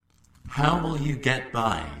How will you get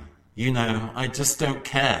by? You know, I just don't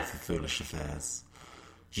care for foolish affairs.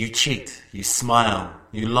 You cheat, you smile,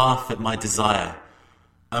 you laugh at my desire.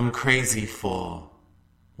 I'm crazy for...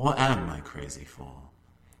 What am I crazy for?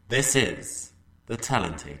 This is the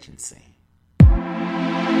Talent Agency.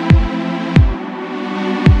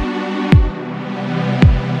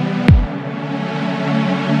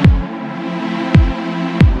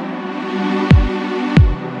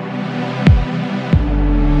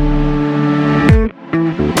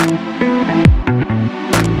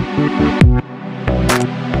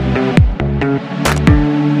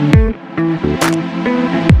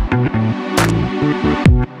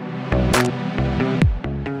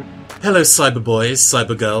 Hello cyber boys,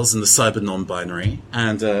 cyber girls and the cyber non-binary,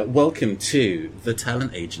 and welcome to the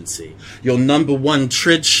Talent Agency, your number one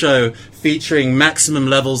trid show featuring maximum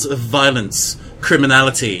levels of violence,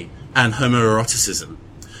 criminality and homoeroticism.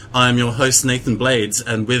 I am your host Nathan Blades,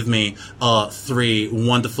 and with me are three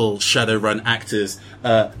wonderful Shadowrun actors.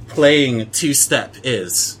 Playing Two-Step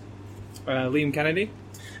is... Liam Kennedy.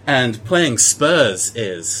 And playing Spurs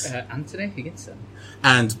is... Anthony Higginson.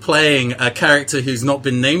 And playing a character who's not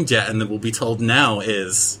been named yet and that will be told now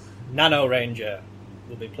is... Nano Ranger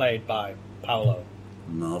will be played by Paolo.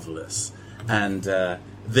 Marvellous. And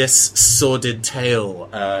this sordid tale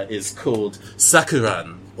is called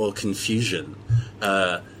Sakuran, or Confusion.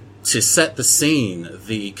 To set the scene,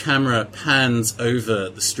 the camera pans over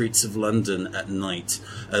the streets of London at night.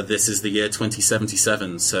 This is the year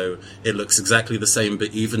 2077, so it looks exactly the same, but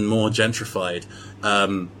even more gentrified.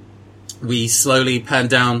 We slowly pan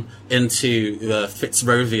down into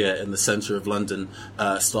Fitzrovia in the centre of London,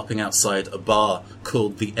 stopping outside a bar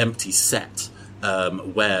called The Empty Set,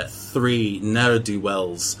 where three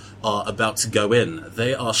ne'er-do-wells are about to go in.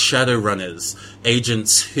 They are Shadowrunners,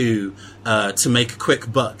 agents who, to make a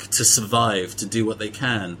quick buck, to survive, to do what they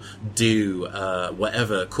can, do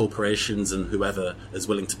whatever corporations and whoever is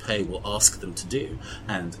willing to pay will ask them to do.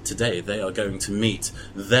 And today they are going to meet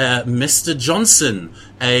their Mr. Johnson,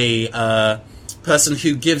 a person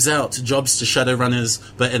who gives out jobs to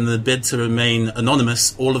Shadowrunners, but in the bid to remain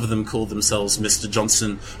anonymous, all of them call themselves Mr.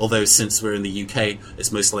 Johnson, although since we're in the UK,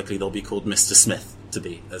 it's most likely they'll be called Mr. Smith to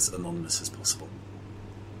be as anonymous as possible.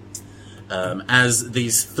 As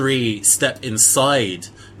these three step inside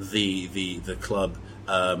the club,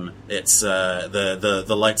 it's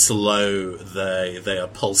the lights are low. They are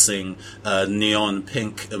pulsing neon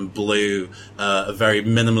pink and blue. A very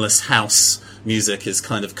minimalist house music is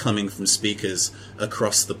kind of coming from speakers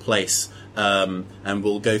across the place. And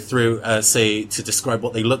we'll go through, to describe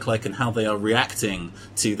what they look like and how they are reacting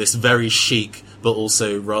to this very chic but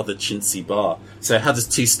also rather chintzy bar. So how does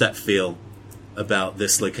Two-Step feel about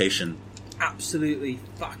this location? Absolutely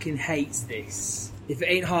fucking hates this. If it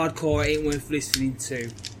ain't hardcore, it ain't worth listening to.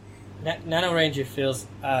 Nano Ranger feels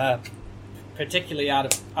particularly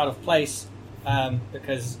out of place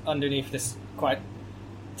because underneath this quite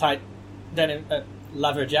tight denim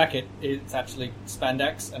leather jacket, it's actually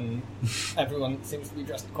spandex, and everyone seems to be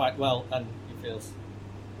dressed quite well, and he feels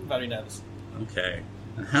very nervous. Okay.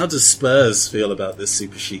 And how does Spurs feel about this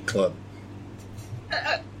super chic club?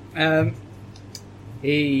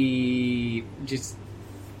 He just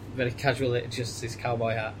very casually adjusts his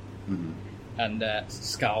cowboy hat and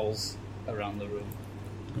scowls around the room.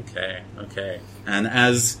 Okay. And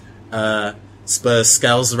as Spurs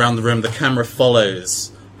scowls around the room, the camera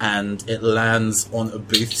follows, and it lands on a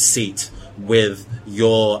booth seat with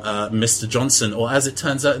your Mr. Johnson, or as it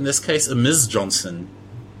turns out in this case, a Ms. Johnson.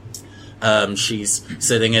 She's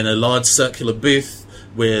sitting in a large circular booth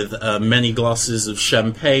with many glasses of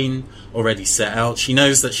champagne already set out. She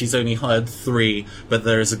knows that she's only hired 3, but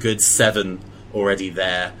there is a good 7 already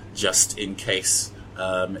there, just in case.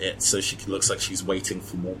 So she looks like she's waiting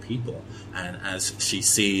for more people. And as she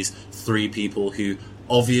sees 3 people who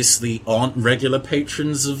obviously aren't regular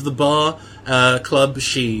patrons of the bar club,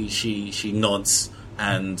 she nods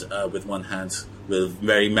and with one hand, with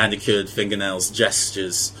very manicured fingernails,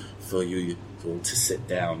 gestures for you all to sit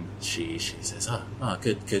down. She says,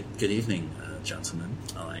 good evening, gentlemen.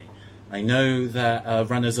 I know that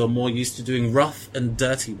runners are more used to doing rough and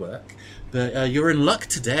dirty work, but you're in luck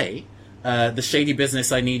today. The shady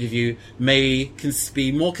business I need of you may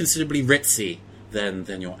be more considerably ritzy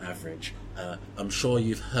than your average. I'm sure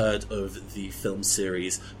you've heard of the film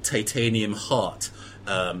series Titanium Heart.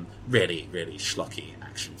 Really schlocky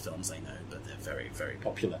action films, I know, but they're very, very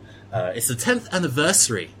popular. It's the 10th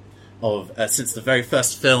anniversary of since the very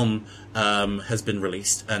first film has been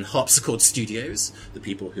released, and Harpsichord Studios, the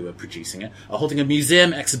people who are producing it, are holding a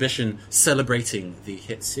museum exhibition celebrating the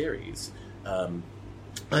hit series.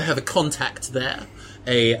 I have a contact there,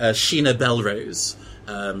 a Sheena Belrose.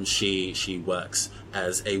 She works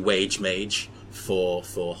as a wage mage for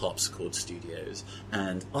Harpsichord Studios,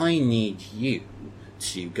 and I need you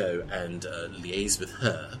to go and liaise with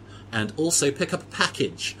her, and also pick up a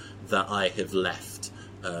package that I have left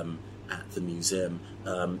at the museum.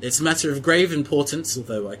 It's a matter of grave importance,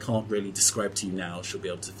 although I can't really describe to you now. She'll be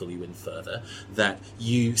able to fill you in further. That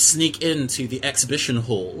you sneak into the exhibition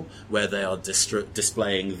hall where they are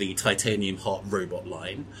displaying the Titanium Heart robot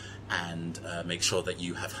line, and make sure that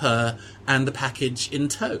you have her and the package in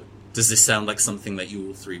tow. Does this sound like something that you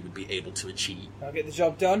all three would be able to achieve? I'll get the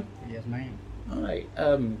job done. Yes, ma'am. All right.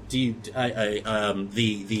 Do you?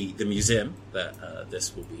 The museum that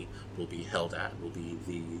this will be held at will be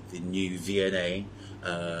the new V&A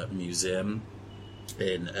museum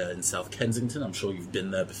in South Kensington. I'm sure you've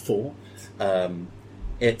been there before.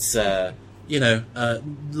 It's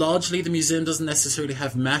largely the museum doesn't necessarily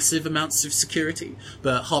have massive amounts of security,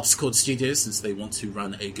 but Harpsichord Studios, since they want to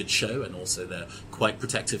run a good show and also they're quite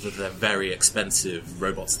protective of their very expensive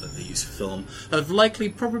robots that they use for film, have likely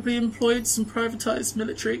probably employed some privatized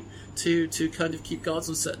military to kind of keep guards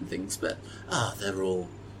on certain things, but they're all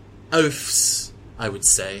oafs, I would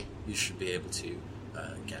say. You should be able to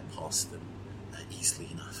get past them easily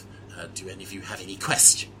enough. Do any of you have any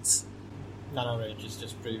questions? Nano Range is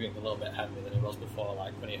just breathing a little bit heavier than he was before,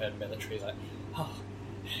 like when he heard military, like, oh.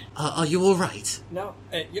 Are you all right? No,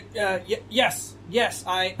 yes,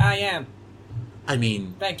 I am. I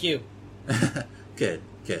mean... Thank you. Good.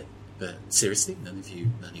 But seriously, none of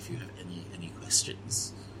you have any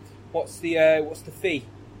questions? What's the fee?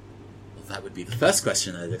 Well, that would be the first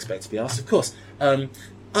question I'd expect to be asked, of course. I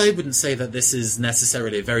wouldn't say that this is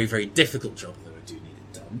necessarily a very, very difficult job, though I do need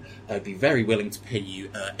it done. I'd be very willing to pay you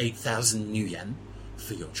 8,000 new yen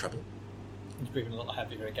for your trouble. He's breathing a little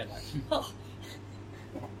heavier again, like, oh.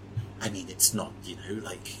 I mean, it's not,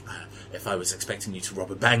 if I was expecting you to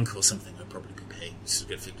rob a bank or something, I'd probably be paying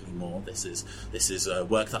significantly more. This is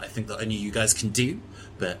work that I think that only you guys can do,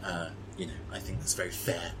 but, I think that's very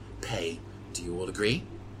fair pay. Do you all agree?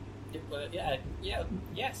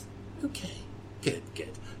 Yes. Okay, good.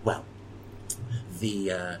 Well,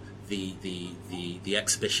 the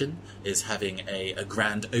exhibition is having a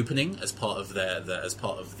grand opening as part of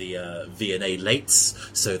the V&A Lates.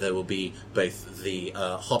 So there will be both the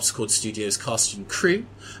Harpsichord Studios cast and crew,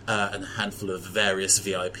 and a handful of various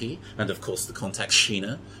VIP, and of course the contact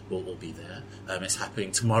Sheena will all be there. It's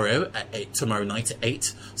happening tomorrow night at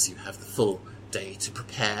 8, so you have the full day to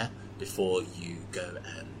prepare before you go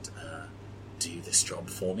and do this job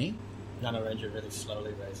for me. Nano Ranger really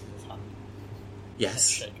slowly raises his hand.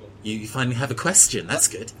 Yes. You finally have a question. That's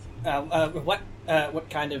good. What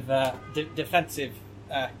kind of defensive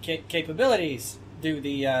capabilities do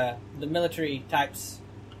the military types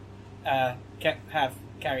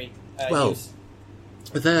carry? Use?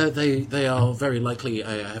 They are very likely.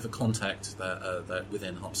 I have a contact that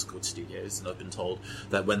within Harpsichord Studios, and I've been told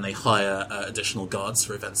that when they hire additional guards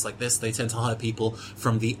for events like this, they tend to hire people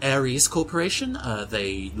from the Ares Corporation.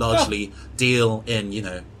 They largely deal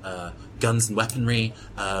in guns and weaponry.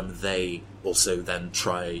 They also then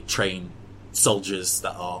train soldiers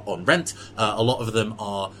that are on rent. A lot of them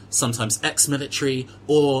are sometimes ex-military,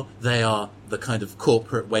 or they are the kind of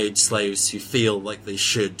corporate wage slaves who feel like they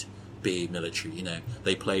should be military.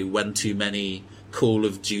 They play one too many Call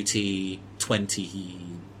of Duty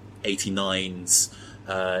 2089s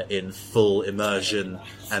in full immersion,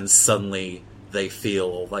 and suddenly they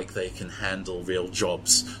feel like they can handle real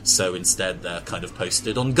jobs, so instead they're kind of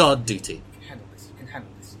posted on guard duty. You can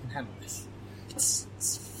handle this.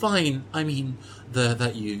 It's fine. I mean,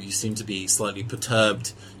 that you seem to be slightly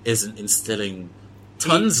perturbed isn't instilling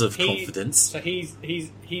tons of confidence. So he's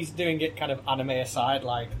doing it kind of anime aside,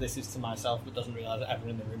 like this is to myself, but doesn't realise that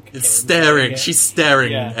everyone in the room can It's staring. She's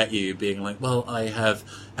staring at you, being like, well, I have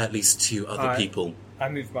at least 2 other people. I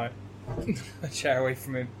moved my chair away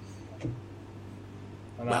from him.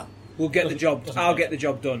 Well, we'll get the job. I'll get the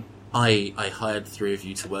job done. I hired 3 of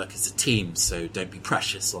you to work as a team, so don't be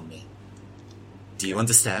precious on me. Do you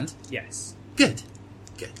understand? Yes. Good.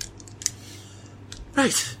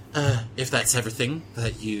 Right. If that's everything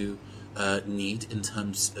that you need in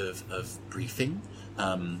terms of briefing,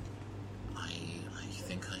 I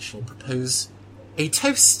think I shall propose a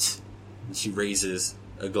toast. And she raises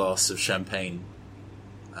a glass of champagne.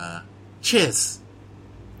 Cheers.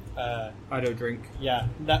 I don't drink. Yeah,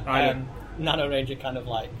 Nano Ranger kind of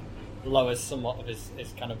like lowers somewhat of his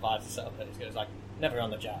kind of visor setup, and he goes like, never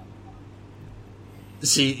on the job.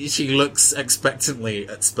 She looks expectantly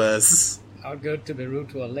at Spurs. How good to be rude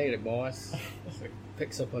to a lady, boys.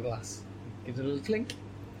 Picks up a glass, gives it a little clink.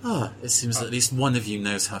 It seems at least one of you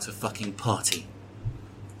knows how to fucking party.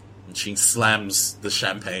 And she slams the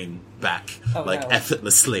champagne back,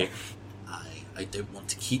 effortlessly. I don't want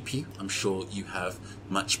to keep you. I'm sure you have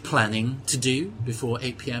much planning to do before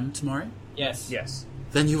 8 p.m. tomorrow. Yes.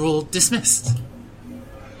 Then you're all dismissed.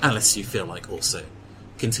 Unless you feel like also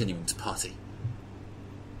continuing to party.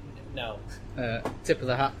 No. Tip of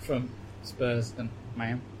the hat from Spurs and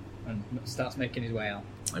Mayhem, and starts making his way out.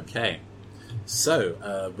 Okay.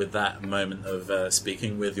 So, with that moment of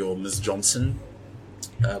speaking with your Ms. Johnson,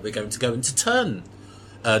 we're going to go into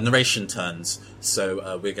narration turns.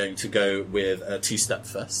 So we're going to go with Two-Step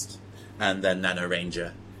first, and then Nano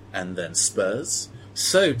Ranger, and then Spurs.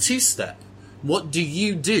 So, Two-Step, what do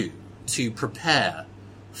you do to prepare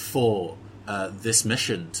for this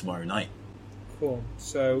mission tomorrow night? Cool.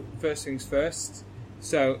 So, first things first.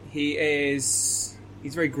 So, he's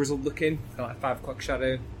very grizzled looking, got like a 5 o'clock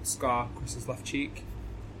shadow, scar across his left cheek.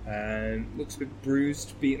 Looks a bit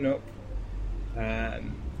bruised, beaten up.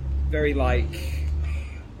 Very like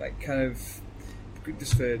kind of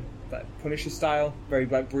just for like Punisher style, very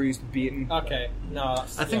like bruised, beaten. Okay, no,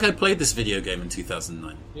 that's, I think I played this video game in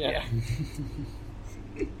 2009. Yeah.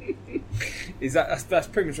 Is that's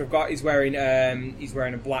pretty much what I've got. He's wearing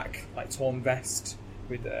a black like torn vest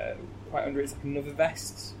with quite under it's like another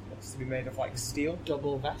vest that's to be made of like steel.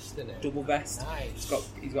 Double vest in it. Double vest. Nice.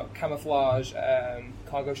 He's got camouflage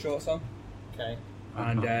cargo shorts on. Okay.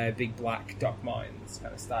 And big black Doc Martens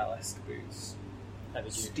kind of stylesque boots.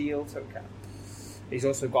 Steel toe cap. He's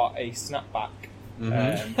also got a snapback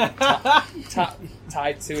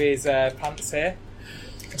tied to his pants here.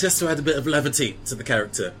 Just to add a bit of levity to the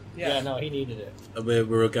character. Yeah, no, he needed it.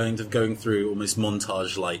 We're going through almost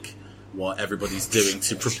montage-like what everybody's doing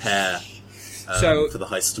to prepare for the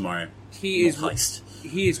heist tomorrow. He is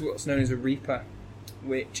what's known as a Reaper,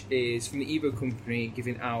 which is from the Evo company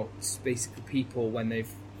giving out basically people when they've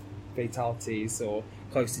fatalities or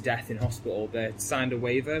close to death in hospital. They're signed a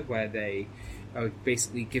waiver where they are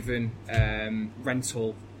basically given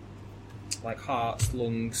rental, like hearts,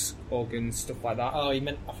 lungs, organs, stuff like that. Oh, I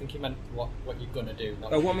think he meant what you're gonna do.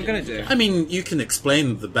 What am I gonna do? I mean, you can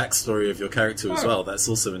explain the backstory of your character as well. That's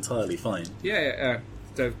also entirely fine. Yeah.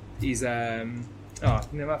 So he's I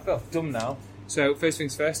feel dumb now. So first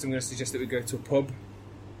things first, I'm going to suggest that we go to a pub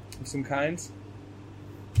of some kind.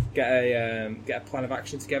 Get a plan of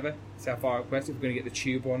action together. See how far west, if we're going to get the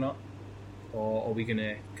tube or not, or are we going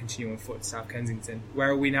to continue on foot to South Kensington? Where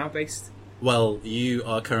are we now based? Well, you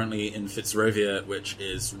are currently in Fitzrovia, which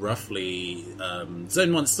is roughly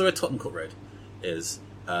Zone 1. It's where Tottenham Court Road is.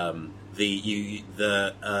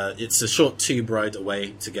 It's a short tube ride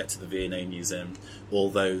away to get to the V&A Museum,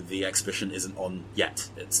 although the exhibition isn't on yet.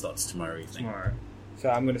 It starts tomorrow evening. So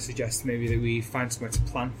I'm going to suggest maybe that we find somewhere to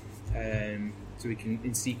plan, so we can,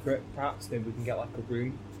 in secret, perhaps, maybe we can get like a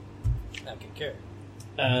room. Okay.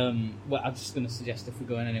 Well, I'm just going to suggest if we're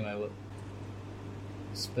going anywhere,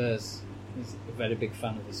 Spurs is a very big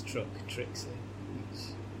fan of his truck, Trixie.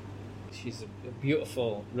 She's a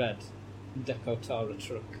beautiful red Deco-Tara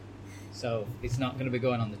truck. So he's not going to be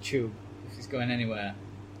going on the tube. If he's going anywhere,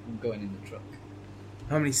 I'm going in the truck.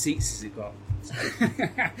 How many seats has it got?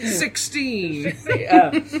 16!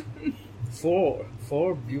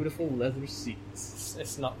 Four beautiful leather seats.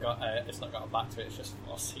 It's not got a back to it. It's just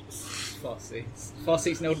 4 seats. 4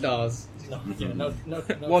 seats, no doors. No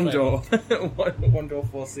one door. one door,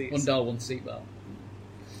 4 seats. 1 door, 1 seat belt.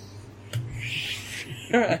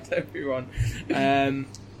 Alright, everyone.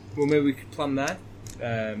 Well, maybe we could plan there.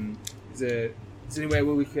 Is there anywhere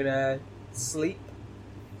where we could sleep?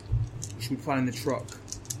 Or should we plan in the truck?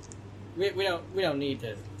 We don't need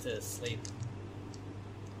to sleep.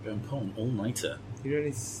 Go and pull an all-nighter. You don't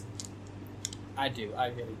need. I do. I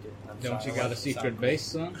really do. Don't you got a secret base,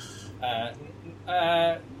 son?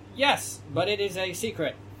 Yes, but it is a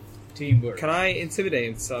secret. Teamwork. Can I intimidate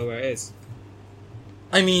him to tell where it is?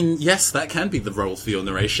 I mean, yes, that can be the role for your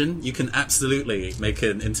narration. You can absolutely make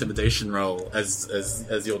an intimidation roll as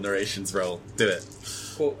your narration's roll. Do it.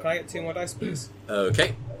 Cool. Can I get 2 more dice, please?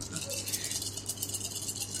 Okay.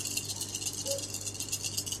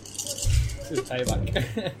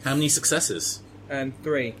 Payback. How many successes?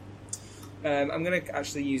 3. I'm going to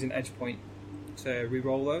actually use an edge point to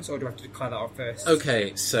re-roll those, or do I have to declare that off first?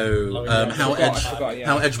 Okay, so how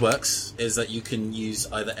edge works is that you can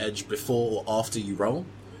use either edge before or after you roll.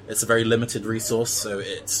 It's a very limited resource, so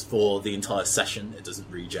it's for the entire session. It doesn't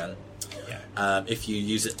regen. Yeah. If you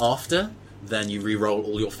use it after, then you re-roll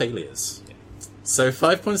all your failures. Yeah. So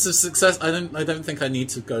 5 points of success. I don't think I need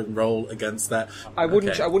to go and roll against that. I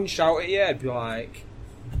wouldn't shout it yet. I'd be like,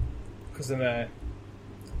 because I'm a.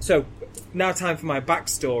 So now time for my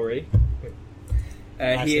backstory.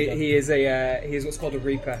 He is what's called a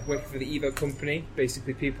Reaper, working for the Evo company.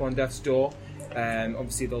 Basically, people on death's door.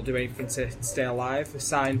 Obviously, they'll do anything to stay alive.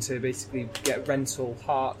 Assigned to basically get rental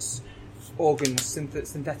hearts, organs,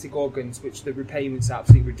 synthetic organs, which the repayments are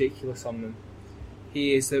absolutely ridiculous on them.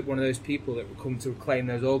 He is one of those people that will come to claim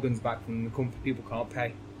those organs back from the company people can't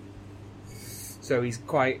pay. So he's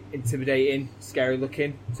quite intimidating, scary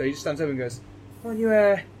looking. So he just stands over and goes, "Why don't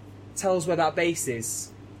you tell us where that base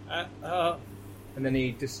is?" And then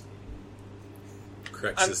he just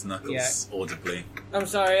cracks his knuckles audibly. I'm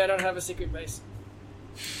sorry, I don't have a secret base.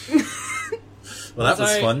 Well, that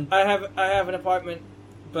was fun. I have an apartment,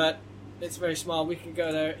 but it's very small. We can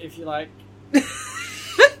go there if you like.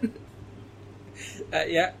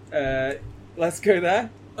 Let's go there.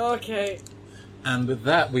 Okay. And with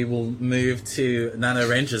that, we will move to Nano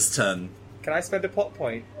Ranger's turn. Can I spend a plot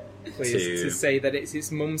point, please, to say that it's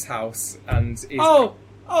his mum's house and...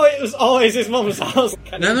 it was always his mum's house.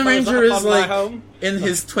 Nano Ranger is like in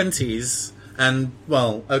his 20s, and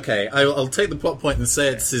well, okay, I'll take the plot point and say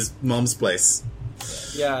it's his mum's place.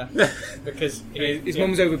 Yeah, because his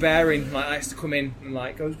mum's overbearing. Like, likes to come in and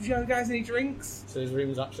like goes, "Do you guys any drinks?" So his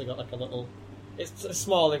room's actually got like a little. It's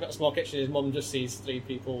small. They've got a small kitchen. His mum just sees 3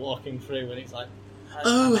 people walking through, and he's like,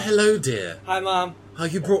 "Oh, hello, dear. Hi, Mum. Oh,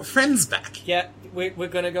 you brought friends back? Yeah, we're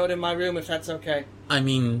gonna go to my room if that's okay." I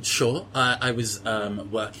mean, sure. I was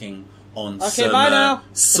working on Okay, some bye now.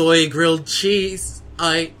 soy grilled cheese.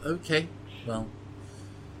 Okay, well,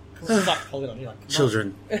 Stop holding on. You're like,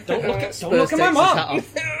 children. Don't look at my mom.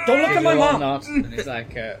 Don't look at my mom. And he's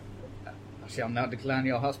like, "I shall not decline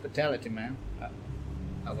your hospitality, ma'am.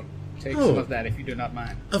 I will take some of that if you do not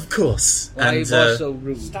mind." Of course. Why are you And both so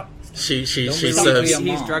rude? Stop. she Don't be serves rude to your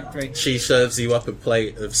He's mom. dragged me. she serves you up a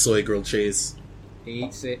plate of soy grilled cheese. He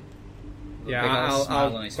eats it. Yeah, Big old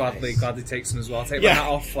smile on his I'll face. gladly take some as well. I'll take my hat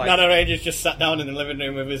off. Like, Nano Ranger's just sat down in the living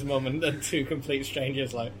room with his mum and 2 complete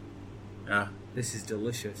strangers. Like, Yeah. this is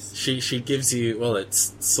delicious. She gives you, well,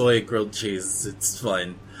 it's soy grilled cheese. It's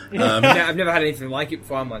fine. I've never had anything like it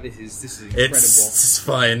before. I'm like, this is incredible. It's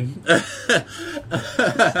fine.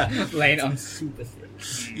 Laying on super thick.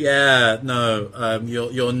 Yeah, no,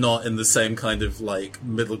 you're not in the same kind of like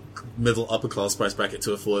middle upper class price bracket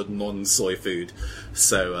to afford non-soy food,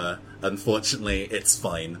 so unfortunately it's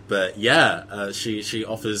fine. But yeah, she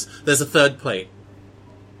offers. There's a 3rd plate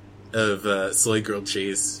of soy grilled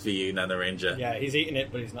cheese for you, Nano Ranger. yeah, he's eating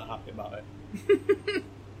it, but he's not happy about it.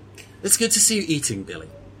 It's good to see you eating, Billy.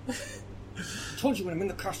 I told you when I'm in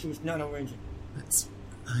the costume with Nano Ranger.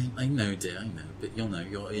 I know, dear, I know, but you'll know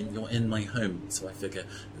you're in my home, so I figure it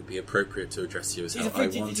would be appropriate to address you as He's how I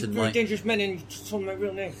wanted he's a my. very dangerous man, and he told me my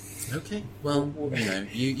real name. Okay, well,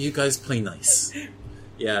 you guys play nice.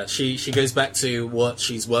 Yeah, she goes back to what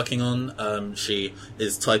she's working on. She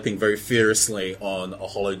is typing very furiously on a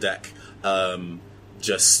holodeck,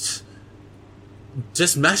 just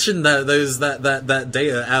mashing that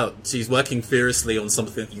data out. She's working furiously on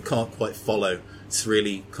something that you can't quite follow. It's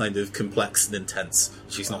really kind of complex and intense.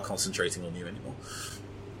 She's not concentrating on you anymore.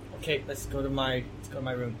 Okay, let's go to my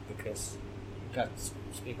room because we've got to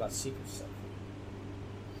speak about secret stuff.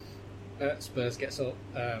 Spurs gets up,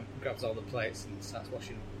 grabs all the plates and starts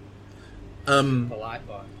washing polite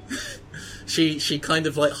boy. She kind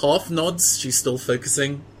of like half nods. She's still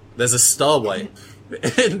focusing. There's a star wipe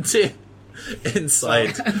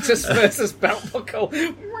inside. And just Spurs' belt buckle.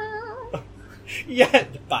 Yeah,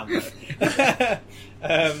 bam.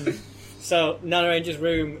 So Nano Ranger's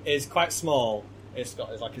room is quite small. It's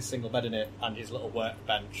got like a single bed in it and his little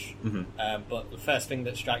workbench. Mm-hmm. But the first thing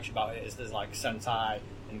that strikes you about it is there's like Sentai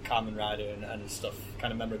and Kamen Rider and stuff,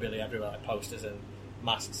 kind of memorabilia everywhere, like posters and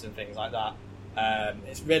masks and things like that.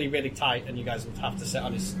 It's really, really tight, and you guys would have to sit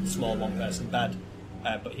on his small one-person bed.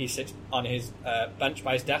 But he sits on his bench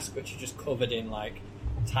by his desk, which is just covered in like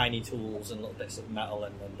tiny tools and little bits of metal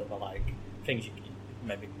and other like things you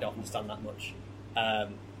maybe don't understand that much.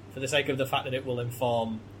 For the sake of the fact that it will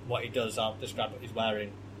inform what he does, I'll describe what he's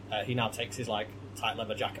wearing. He now takes his like tight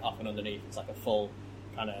leather jacket off, and underneath it's like a full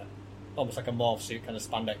kind of almost like a morph suit kind of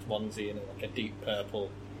spandex onesie in like a deep purple,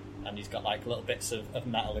 and he's got like little bits of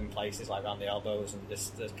metal in places like around the elbows, and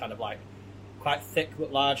this kind of like quite thick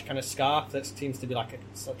but large kind of scarf that seems to be like a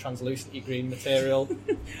sort of translucent green material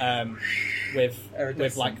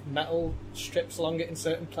with like metal strips along it in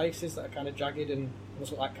certain places that are kind of jagged and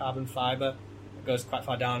almost look like carbon fibre. It goes quite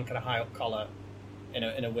far down, kind of high up collar in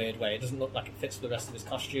a weird way. It doesn't look like it fits with the rest of his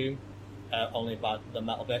costume, only by the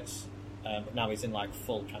metal bits. But now he's in like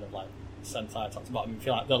full kind of like Sentai top to bottom. You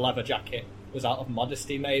feel like the leather jacket was out of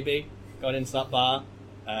modesty maybe going into that bar.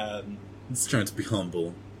 It's trying to be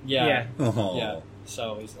humble. Yeah. Oh. Yeah.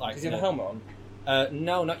 So he's like. Does he have a helmet on?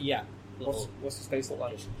 No, not yet. What's his face look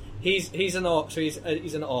like? He's an orc. So he's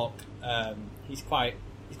an orc. He's quite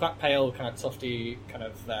pale, kind of tufty, kind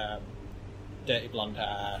of dirty blonde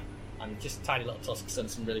hair, and just tiny little tusks and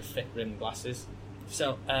some really thick rimmed glasses.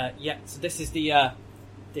 So so this is the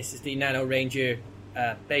Nano Ranger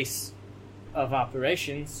base of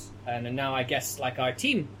operations, and now I guess like our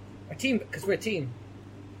team because we're a team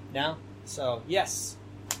now. So yes,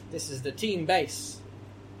 this is the team base.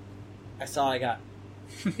 That's all I got.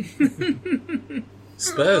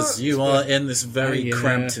 Spurs, you are in this very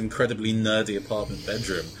cramped, incredibly nerdy apartment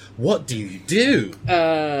bedroom. What do you do?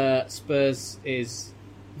 Spurs is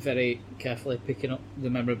very carefully picking up the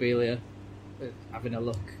memorabilia, having a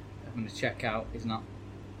look, having a check out. He's not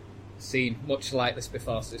seen much like this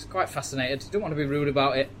before, so he's quite fascinated. Don't want to be rude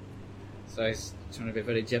about it, so he's trying to be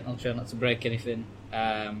very gentle, trying not to break anything.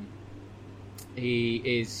 He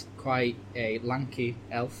is quite a lanky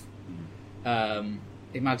elf.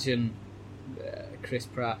 Imagine Chris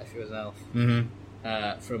Pratt if he was an elf.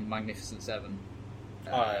 Mm-hmm. From Magnificent Seven.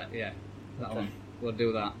 Yeah, that Okay. one. We'll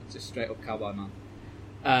do that. Just straight up cowboy man.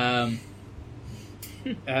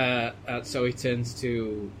 So he turns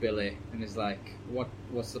to Billy and is like,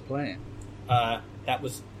 "What's the plan?" That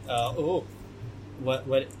was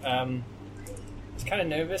what it's kind of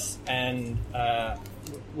nervous, and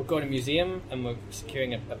we're going to a museum and we're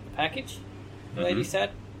securing a package. The lady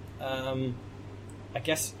said, I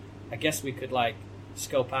guess we could like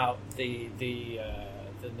scope out the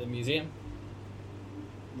museum.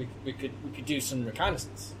 We could do some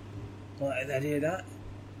reconnaissance. Well, I hear that.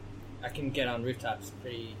 I can get on rooftops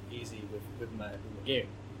pretty easy with my gear.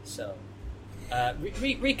 So,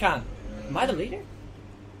 recon. Am I the leader?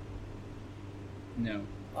 No.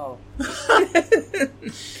 Oh.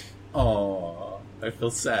 Oh, I feel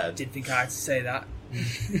sad. Didn't think I had to say that.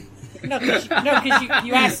 No, because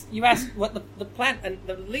you asked what the plant and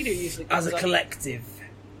the leader usually As comes a up. collective.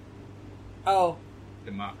 Oh.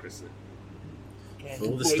 Democracy. For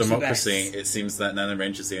all this Voice of democracy, X. it seems that Nano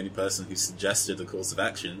Ranger's the only person who suggested a course of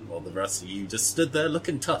action, while the rest of you just stood there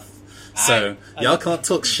looking tough. So, y'all can't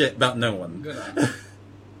talk shit about no one. Good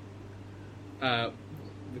on.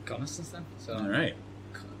 Reconnaissance then. So Alright.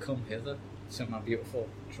 come hither to my beautiful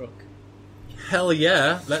truck. Hell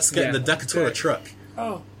yeah, let's get in the Yeah, Decatura okay. truck.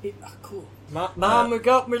 Cool. Mom,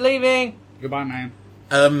 we're leaving. Goodbye,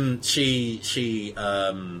 man. She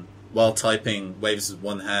while typing, waves with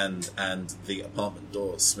one hand, and the apartment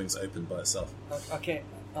door swings open by itself. Okay,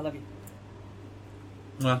 I love you.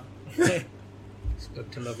 Well, It's good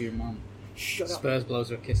to love your mom. Shut up. Spurs blows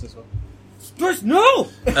her a kiss as well. Spurs, no!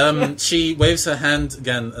 she waves her hand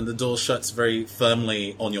again, and the door shuts very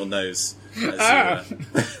firmly on your nose as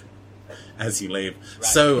you, as you leave. Right.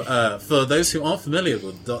 So, for those who aren't familiar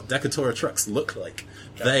with what Decatura trucks look like,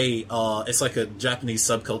 they are, it's like a Japanese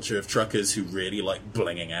subculture of truckers who really like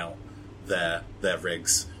blinging out their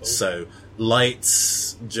rigs. So,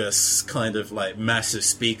 lights, just kind of like massive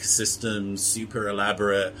speaker systems, super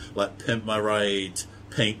elaborate, like pimp my ride,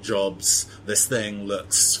 paint jobs. This thing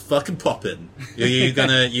looks fucking poppin'. You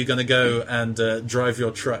gonna go and drive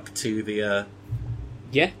your truck to the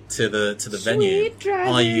Yeah. to the venue?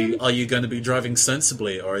 Are you going to be driving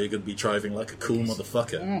sensibly, or are you going to be driving like a cool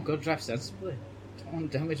motherfucker? Oh, go drive sensibly. Don't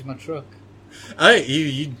want to damage my truck. Oh,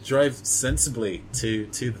 you drive sensibly to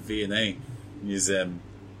the V&A museum.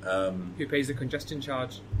 Who pays the congestion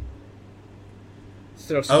charge?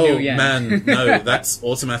 Throw some Oh new yen. man, no, that's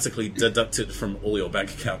automatically deducted from all your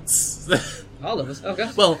bank accounts. All of us. Okay.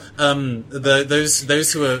 Well,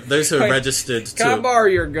 those who are registered Can I to borrow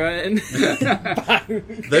your gun?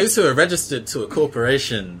 those who are registered to a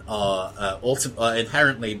corporation are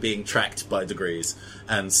inherently being tracked by degrees,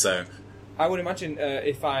 and so I would imagine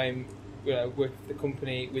if I'm with the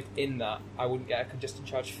company within that, I wouldn't get a congestion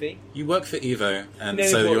charge fee. you work for Evo, and No,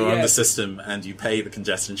 so but you're on yeah. the system, and you pay the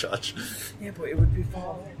congestion charge. Yeah, but it would be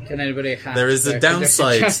far. Can anybody hack There is a their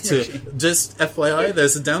downside congestion to charge machine? just FYI.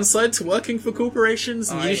 There's a downside to working for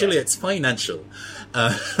corporations, and Oh, usually yeah. it's financial.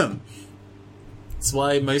 It's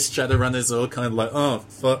why most Shadowrunners are kind of like, oh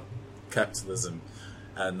fuck capitalism,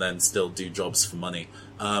 and then still do jobs for money.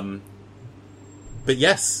 But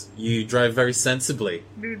yes, you drive very sensibly,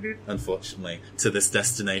 unfortunately, to this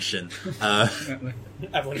destination.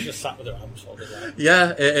 Everyone's just sat with their arms folded. Like.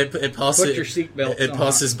 Yeah, it passes. Put your seatbelt It on.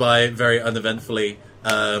 passes by very uneventfully.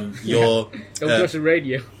 Your Don't go to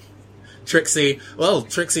radio. Trixie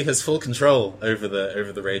has full control over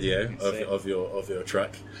the radio of your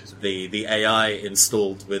truck. The AI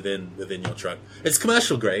installed within your truck. It's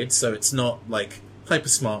commercial grade, so it's not like hyper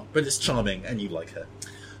smart, but it's charming, and you like her.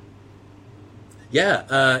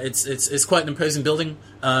 It's quite an imposing building.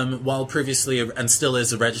 While previously and still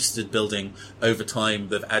is a registered building, over time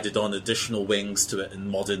they've added on additional wings to it in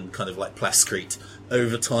modern kind of like plascrete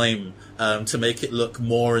over time to make it look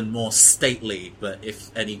more and more stately. But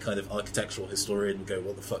if any kind of architectural historian would go,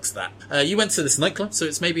 "What the fuck's that?" You went to this nightclub, so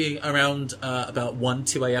it's maybe around about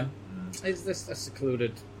 1-2 a.m. Is this a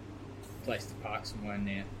secluded place to park somewhere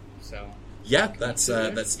near? So Yeah, that's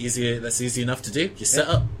easy. That's easy enough to do. You set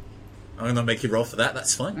up. I'm going to make you roll for that.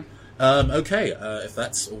 That's fine. Okay, if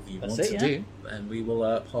that's all you want to do, then we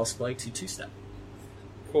will pass by to two-step.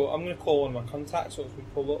 Cool. I'm going to call one of my contacts once we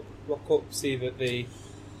rock up, see that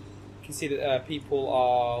people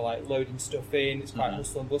are like loading stuff in. It's quite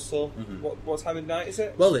hustle and bustle. What time of night is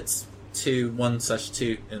it? Well, it's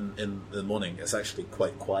 1/2 in the morning. It's actually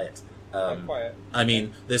quite quiet. Quite quiet. I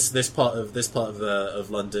mean, this part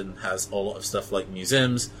of London has a lot of stuff like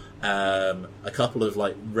museums, a couple of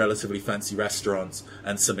like relatively fancy restaurants,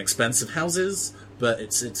 and some expensive houses. But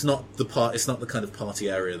it's not the kind of party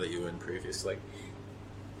area that you were in previously.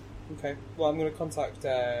 Okay. Well, I'm going to contact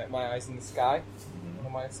My Eyes in the Sky, one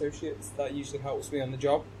of my associates. That usually helps me on the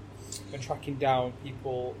job when tracking down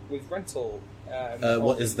people with rental.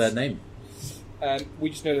 What is their name? We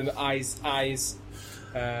just know them as Eyes.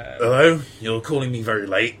 Hello, you're calling me very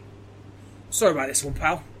late. Sorry about this one,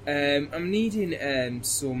 pal. I'm needing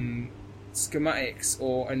some schematics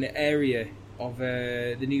or an area of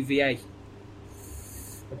the new VA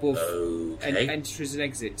above entries and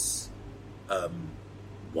exits.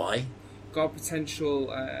 Why? Got a potential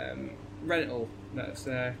rental that's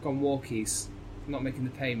gone walkies, not making the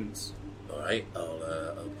payments. All right,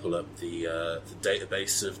 I'll pull up the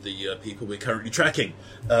database of the people we're currently tracking.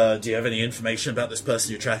 Do you have any information about this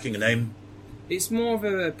person you're tracking? A name? It's more of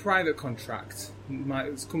a private contract.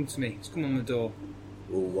 It's come to me. It's come on the door.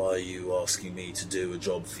 Well, why are you asking me to do a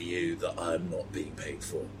job for you that I'm not being paid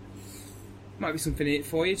for? Might be something in it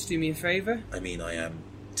for you. Just do me a favour. I mean, I am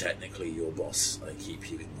technically your boss. I keep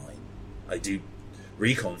you in mind. I do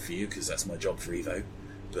recon for you because that's my job for Evo,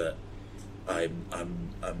 but I'm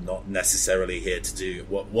not necessarily here to do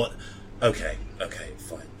what. Okay,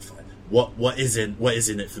 fine. What is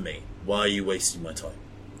in it for me? Why are you wasting my time?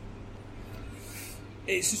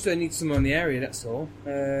 It's just I need someone in the area. That's all.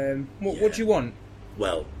 What do you want?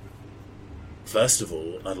 Well, first of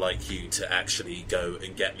all, I'd like you to actually go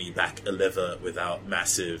and get me back a liver without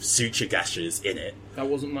massive suture gashes in it. That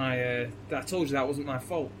wasn't my. I told you that wasn't my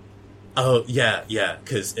fault. Oh, yeah,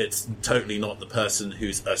 because it's totally not the person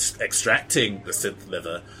who's extracting the synth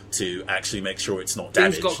liver to actually make sure it's not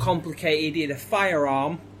damaged. Things got complicated in a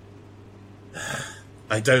firearm.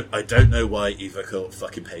 I don't know why EvoCorp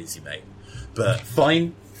fucking pays you, mate. But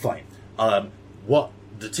fine. What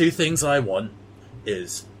the two things I want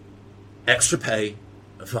is extra pay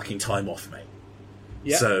and fucking time off, mate.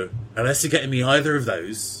 Yeah. So, unless you're getting me either of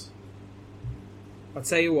those... I'll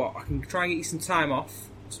tell you what, I can try and get you some time off.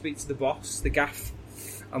 Speak to the boss, the gaff,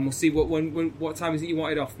 and we'll see what time is it you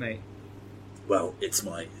wanted off, mate. Well, it's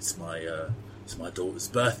my daughter's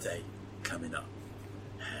birthday coming up,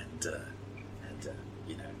 and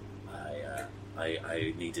you know,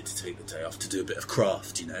 I needed to take the day off to do a bit of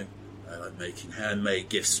craft. You know, I like making handmade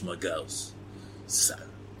gifts for my girls. So,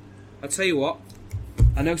 I'll tell you what,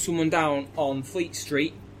 I know someone down on Fleet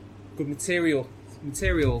Street, good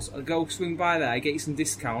materials. I'll go swing by there, get you some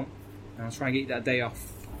discount, and I'll try and get you that day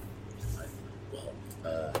off.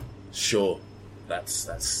 Sure, that's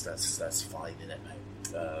fine, isn't it,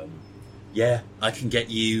 mate? Yeah, I can get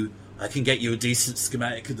you a decent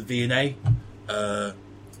schematic of the V&A.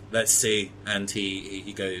 Let's see, and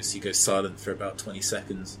he goes silent for about 20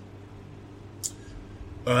 seconds.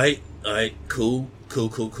 All right, cool.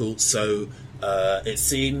 So it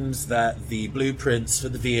seems that the blueprints for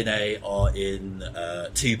the V&A are in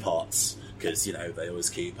 2 parts. Because, you know, they always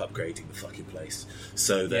keep upgrading the fucking place.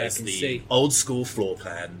 So there's the old school floor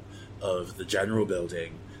plan of the general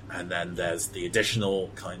building, and then there's the additional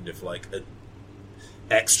kind of like a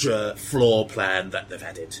extra floor plan that they've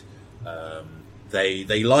added.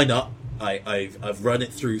 They line up. I've run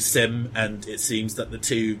it through Sim, and it seems that the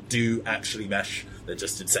two do actually mesh. They're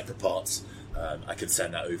just in separate parts. I can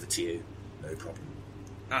send that over to you, no problem.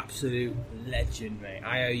 Absolute legend, mate.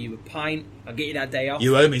 I owe you a pint. I'll get you that day off.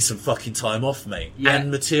 You owe me some fucking time off, mate. Yeah. And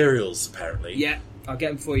materials, apparently. Yeah, I'll get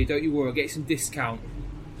them for you. Don't you worry. I'll get you some discount.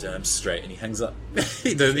 Damn straight. And he hangs up.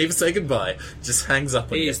 He doesn't even say goodbye. Just hangs up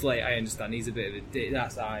on you. He is late, I understand. He's a bit of a dick.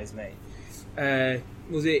 That's Eyes, mate.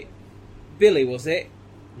 Was it Billy, was it?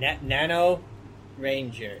 Nano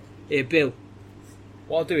Ranger. Yeah, Bill.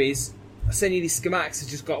 What I'll do is, I'll send you these schematics I've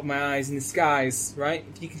just got My Eyes in the Skies, right?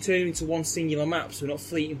 If you can turn them into one singular map so we're not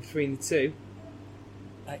fleeting between the two,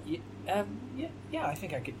 Yeah, I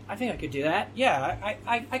think I could do that. Yeah,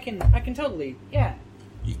 I can totally. Yeah.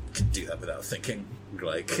 You can do that without thinking.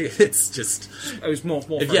 Like, it's just... It was more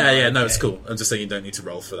no, it's cool. I'm just saying you don't need to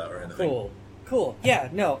roll for that or anything. Cool. Yeah,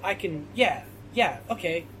 no, I can... Yeah,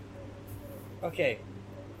 okay.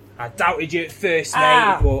 I doubted you at first,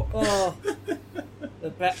 mate, but...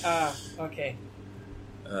 Oh. Okay.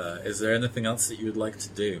 Is there anything else that you would like to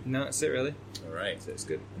do? No, that's it, really. Alright. So it's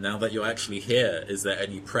good. Now that you're actually here, is there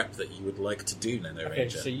any prep that you would like to do, Nano Okay,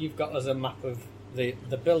 Ranger? so you've got us a map of the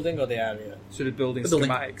building or the area? So the building The building.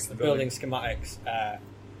 schematics. The building schematics.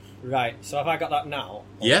 Right, so have I got that now?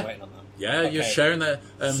 Or Yeah. am I waiting on that? Yeah, you're Okay. sharing that.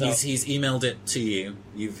 So- He's emailed it to you.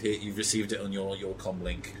 You've received it on your comm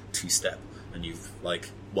link 2-step, and you've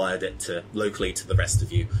wired it locally to the rest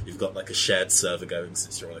of you. You've got a shared server going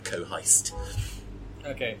since you're on a co-heist.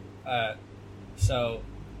 Okay, so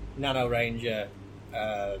Nano Ranger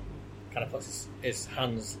kind of puts his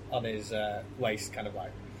hands on his waist, kind of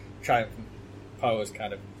triumphant pose,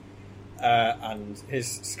 kind of, and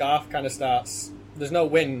his scarf kind of starts. There's no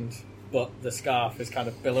wind, but the scarf is kind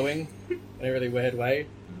of billowing in a really weird way,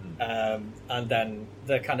 and then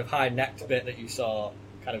the kind of high-necked bit that you saw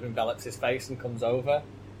kind of envelops his face and comes over,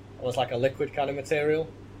 almost like a liquid kind of material,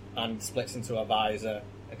 and splits into a visor,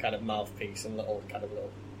 a kind of mouthpiece, and little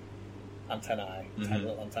antennae, tiny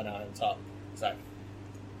little antennae on top. It's like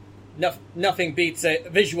nothing beats a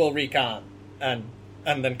visual recon, and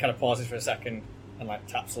then kind of pauses for a second and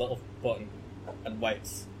taps a little button and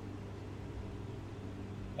waits,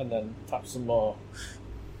 and then taps some more,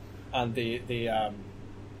 and the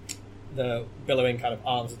billowing kind of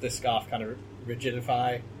arms of this scarf kind of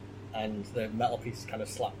rigidify, and the metal pieces kind of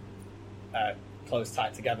close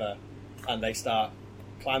tight together, and they start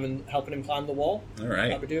helping him climb the wall. All right.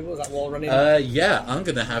 That be doable? Is that wall running? Yeah, I'm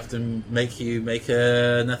gonna have to make you make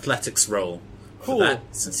an athletics roll. Cool. For that,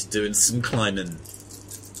 since you're doing some climbing.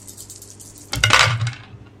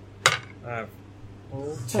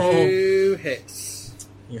 2 hits.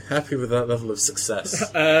 You're happy with that level of success?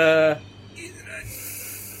 I'm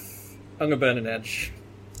gonna burn an edge.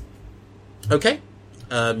 Okay.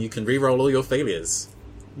 You can re-roll all your failures.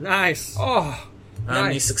 Nice. Oh, How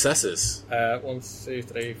many nice. successes? 1, 2,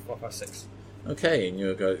 3, 4, 5, 6. Okay, and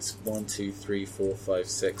you'll go. It's 1, 2, 3, 4, 5,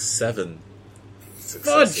 6, 7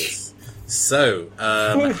 successes. So,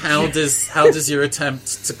 how does your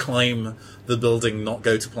attempt to climb the building not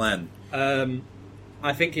go to plan?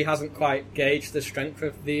 I think he hasn't quite gauged the strength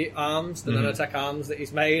of the arms, the nanotech arms that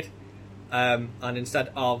he's made, and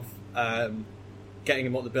instead of getting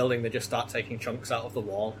him up the building, they just start taking chunks out of the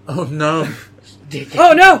wall. Oh no!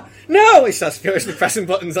 Oh no! He starts furiously pressing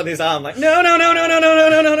buttons on his arm, like no!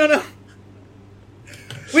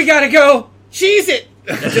 We gotta go! Cheese it!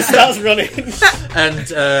 Just starts running.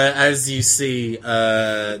 And as you see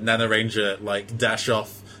Nano Ranger dash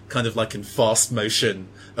off, kind of in fast motion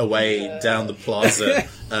away down the plaza,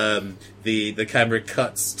 the camera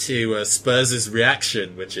cuts to Spurs'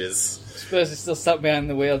 reaction, which is Spurs is still stuck behind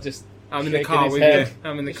the wheel, just. I'm in the shaking car his with head. you.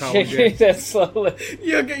 I'm in the car with Shaking his you. head slowly.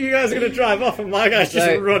 You guys are gonna drive off, and my guy's just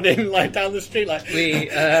Right. running down the street We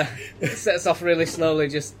sets off really slowly,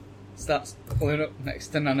 just starts pulling up next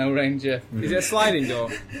to Nano Ranger. Is it a sliding door?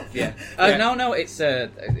 Yeah. Yeah. No, it's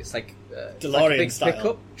like DeLorean a big style.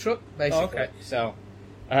 pickup truck, basically. Oh, okay. So,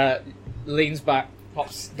 leans back,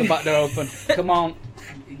 pops the back door open. Come on,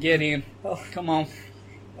 get in. Oh. Come on.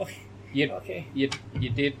 You Okay. you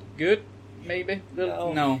did good, maybe.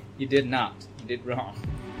 No, you did not. You did wrong.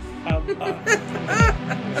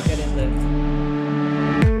 Get in there.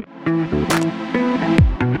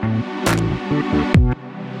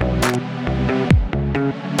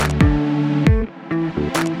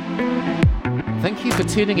 Thank you for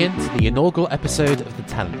tuning in to the inaugural episode of The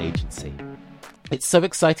Talent Agency. It's so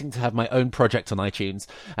exciting to have my own project on iTunes,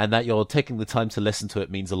 and that you're taking the time to listen to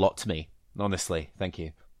it means a lot to me. Honestly, thank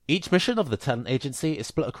you. Each mission of The Talent Agency is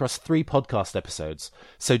split across 3 podcast episodes,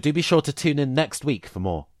 so do be sure to tune in next week for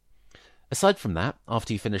more. Aside from that,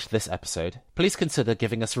 after you finish this episode, please consider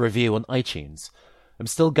giving us a review on iTunes. I'm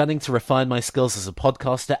still gunning to refine my skills as a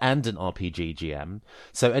podcaster and an RPG GM,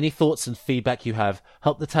 so any thoughts and feedback you have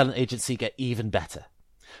help the Talent Agency get even better.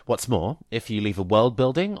 What's more, if you leave a world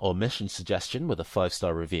building or mission suggestion with a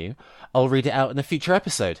 5-star review, I'll read it out in a future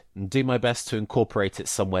episode and do my best to incorporate it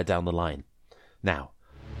somewhere down the line. Now,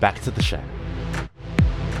 back to the show.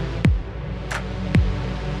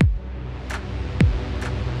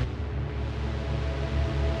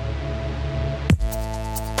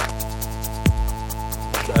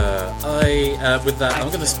 With that, I'm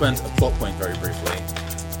going to spend a plot point very briefly,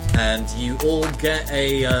 and you all get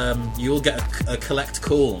a collect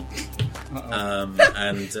call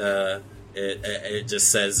and it just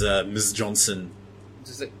says Ms. Johnson.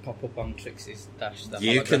 Does it pop up on Trixie's dash?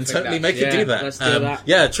 You can totally make it do that. Let's do that.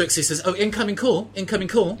 Yeah, Trixie says, "Oh, incoming call. You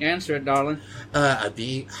answer it, darling. I'd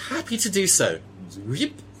be happy to do so."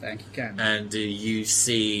 Yep. Thank you, Ken. And you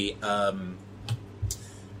see,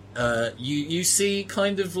 you see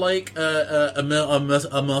kind of like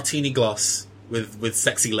a martini glass with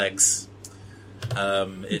sexy legs.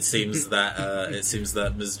 It seems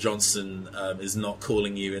that Ms. Johnson is not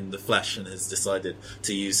calling you in the flesh and has decided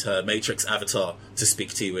to use her Matrix avatar to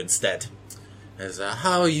speak to you instead. As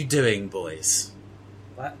how are you doing, boys?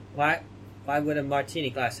 Why would a martini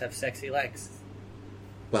glass have sexy legs?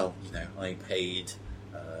 Well, I paid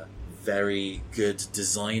very good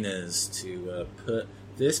designers to put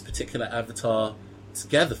this particular avatar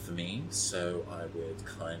together for me, so I would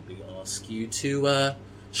kindly ask you to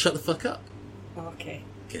shut the fuck up. Okay.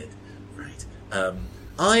 Good. Right.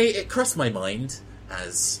 It crossed my mind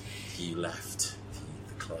as you left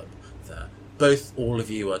the club that both all of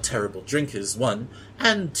you are terrible drinkers, one,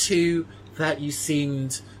 and two, that you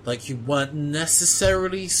seemed like you weren't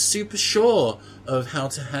necessarily super sure of how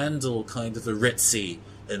to handle kind of a ritzy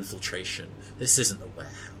infiltration. This isn't a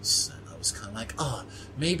warehouse, and I was kind of like,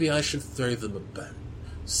 maybe I should throw them a bone.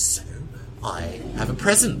 So, I have a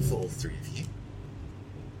present for all three of you.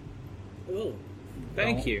 Ooh.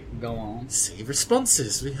 Thank you. Go on. See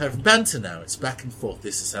responses. We have banter now. It's back and forth.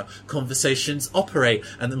 This is how conversations operate.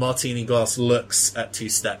 And the martini glass looks at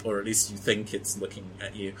Two-Step, or at least you think it's looking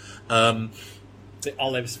at you. The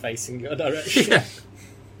olive's facing your direction.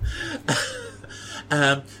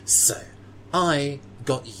 Yeah. So, I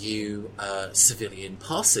got you civilian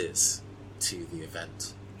passes to the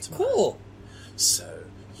event tomorrow. Cool. So,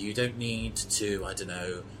 you don't need to,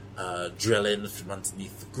 drill in from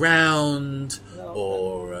underneath the ground,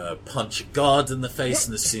 or punch a guard in the face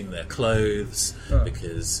and assume their clothes,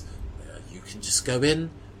 because you can just go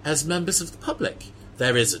in as members of the public.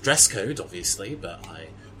 There is a dress code, obviously, but I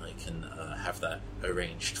can have that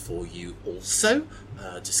arranged for you also.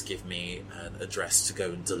 Just give me an address to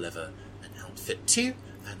go and deliver an outfit to,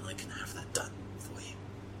 and I can have that done for you.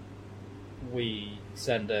 We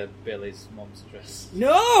send Billy's mom's address.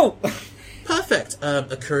 No! Perfect.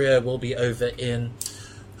 A courier will be over in,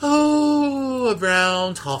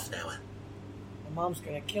 around half an hour. My mom's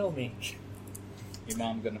gonna kill me. Your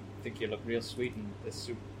mom gonna think you look real sweet in this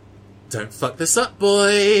soup. Don't fuck this up,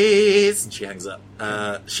 boys! And she hangs up.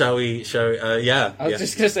 Shall we, yeah. I was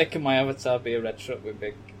just gonna say, can my avatar be a red truck with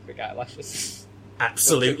big eyelashes?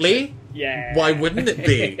 Absolutely. Yeah. Why wouldn't it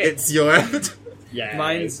be? It's your avatar. Yeah.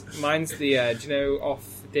 Mine's the, do you know,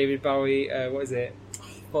 off David Bowie, what is it?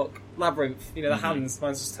 Labyrinth. You know, the hands.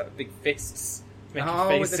 Mine's just big fists. Making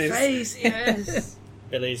faces. With the face, yes.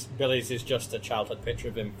 Billy's is just a childhood picture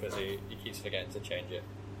of him because he keeps forgetting to change it.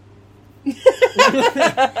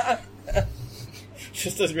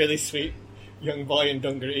 Just a really sweet young boy in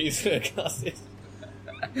dungarees and glasses.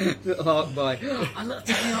 Little hawk boy. I looked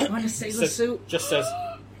at me up when a sailor suit. Just says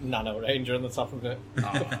Nano Ranger on the top of it.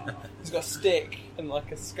 He's got a stick and like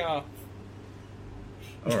a scarf.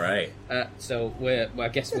 All right. So I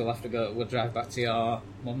guess we'll have to go. We'll drive back to your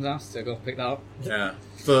mum's house to go pick that up. Yeah.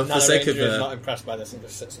 For Nano sake Ranger of is not impressed by this and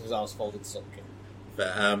just sits with his arms folded sulking.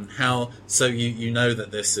 but so you know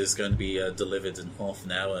that this is going to be delivered in half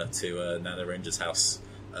an hour to Nano Ranger's house.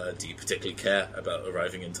 Do you particularly care about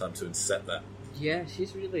arriving in time to intercept that? Yeah,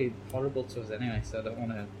 she's really horrible to us anyway, so I don't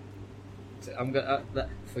want to. I'm gonna that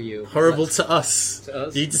for you. Horrible to us. To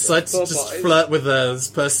us. You decide to Poor just boys. flirt with this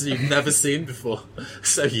person you've never seen before.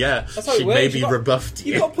 So yeah, That's how it she works. maybe You got- rebuffed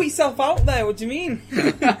You've you. got to put yourself out there. What do you mean?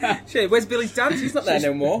 Shit, where's Billy's dad? He's not there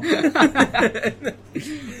no more.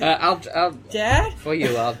 I'll Dad? for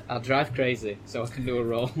you. I'll drive crazy so I can do a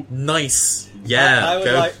roll. Nice. Yeah. I would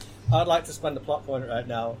go. I'd like to spend a plot point right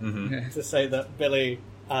now to say that Billy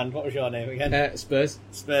and what was your name again? Spurs.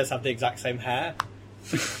 Spurs have the exact same hair.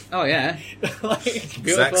 Oh yeah, Like,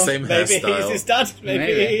 Exact same maybe he's hairstyle. his dad. Maybe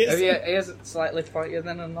he is. He is slightly pointier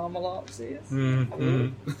than a normal orc. He is.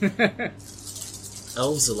 Mhm.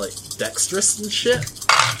 Elves are like dexterous and shit.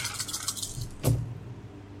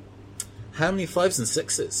 How many 5s and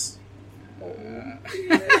 6s?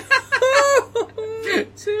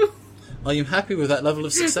 2. Are you happy with that level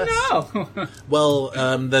of success? No. Well,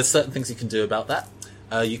 there's certain things you can do about that.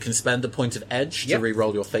 You can spend a point of edge to Yep.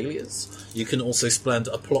 re-roll your failures. You can also spend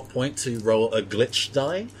a plot point to roll a glitch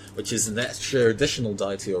die, which is an extra additional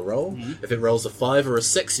die to your roll. If it rolls a 5 or a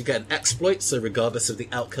 6, you get an exploit, so regardless of the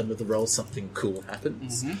outcome of the roll, something cool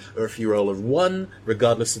happens. Or if you roll a 1,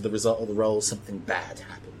 regardless of the result of the roll, something bad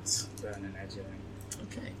happens. Burn an edge.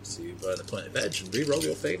 Okay, so you burn a point of edge and re-roll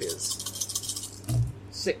your failures.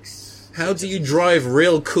 6. How do you drive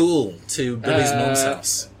real cool to Billy's mom's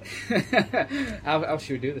house? How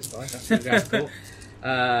should we do this, boys? How should we drive cool?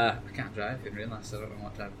 I can't drive in real life, so I don't know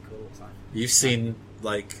what driving cool looks like. You've seen,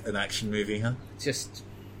 like, an action movie, huh? Just,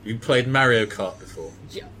 You played Mario Kart before.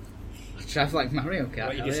 yeah, I drive like Mario Kart.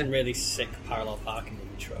 But you hell get yeah. some really sick parallel parking in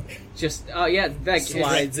your truck. Just, oh yeah,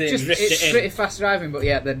 Slides in, drifts it's it in. pretty fast driving, but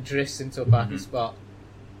yeah, then drifts into a parking spot.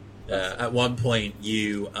 At one point,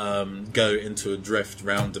 you go into a drift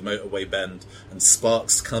round a motorway bend, and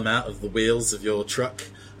sparks come out of the wheels of your truck.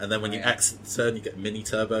 And then when you exit the turn, you get mini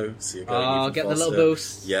turbo, so you're going even Get the faster. little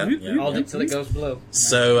boost. Yeah, Hold yeah. it till it goes blue.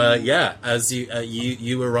 So as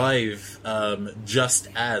you arrive just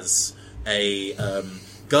as a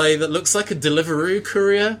guy that looks like a Deliveroo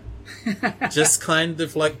courier, just kind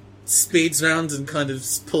of like speeds around and kind of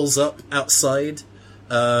pulls up outside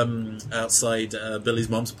Billy's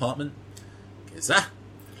mom's apartment. Goes,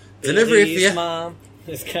 delivery for Billy's you. mom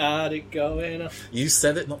has got it going on. You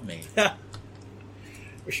said it, not me.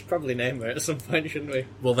 We should probably name her at some point, shouldn't we?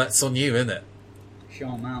 Well, that's on you, isn't it?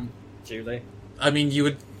 Sure, ma'am. Julie. I mean, you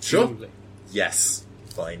would sure. Julie. Yes,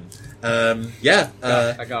 fine.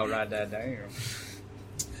 I got right there down.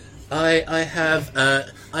 I have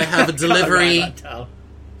a delivery Right, that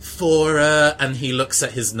for and he looks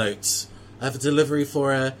at his notes. I have a delivery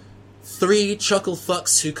for 3 chuckle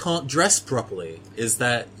fucks who can't dress properly. Is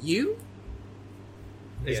that you?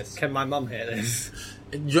 Yes. Can my mum hear this?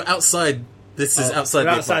 You're outside. This is outside.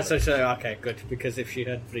 We're The outside, apartment. so okay, good. Because if she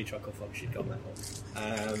heard 3 chuckle fucks, she'd go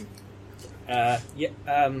mental.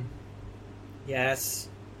 Yes.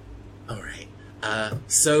 All right.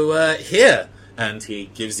 So here, and he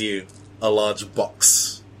gives you a large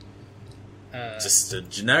box. Just a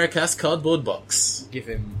generic ass cardboard box. Give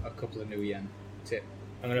him a couple of new yen. Tip.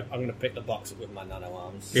 I'm gonna pick the box up with my nano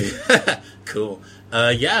arms. Cool.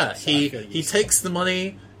 I He feel he useful. takes the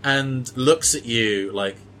money and looks at you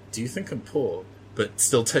like, "Do you think I'm poor?" But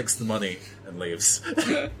still takes the money and leaves.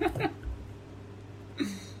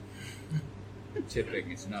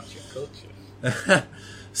 Tipping is not your culture.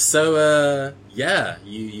 So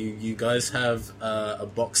you guys have a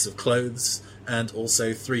box of clothes and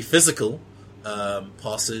also 3 physical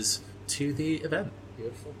passes to the event.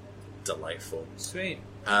 Beautiful. Delightful. Sweet.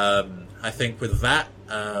 I think with that,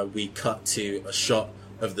 we cut to a shot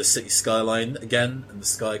of the city skyline again, and the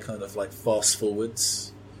sky kind of like fast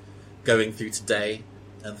forwards, going through today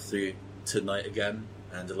and through tonight again,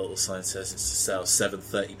 and a little sign says it's to sell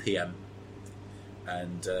 7:30 p.m.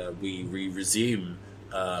 And we resume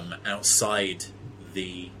outside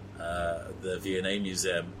the V&A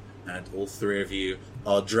Museum, and all 3 of you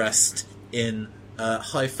are dressed in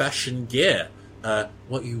high fashion gear.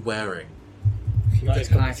 What are you wearing? Not his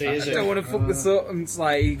cup of tea, is I it? don't want to fuck this up. And it's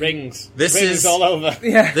like, Rings. This Rings is- all over.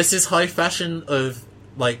 yeah. This is high fashion of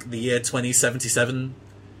like the year 2077.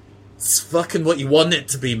 It's fucking what you want it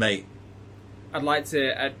to be, mate. I'd like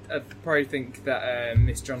to. I'd probably think that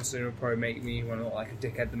Miss Johnson would probably make me want to look like a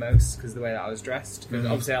dickhead the most because the way that I was dressed. Because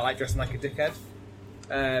obviously I like dressing like a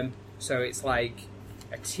dickhead. So it's like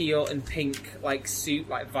a teal and pink like suit,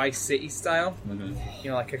 like Vice City style.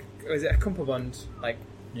 You know, like is it a cummerbund, like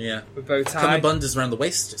Yeah. with bow tie? Cummerbund is around the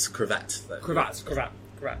waist. It's a cravat. Though. Cravat.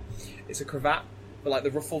 It's a cravat, but like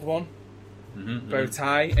the ruffled one, Mhm, bow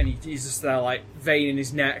tie, and he's just there like vein in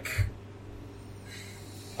his neck.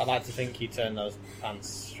 I'd like to think you turn those pants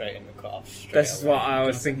straight in and cut off straight This is away. what I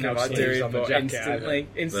was thinking No about sleeves doing, on the but jacket,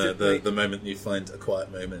 instantly. The moment you find a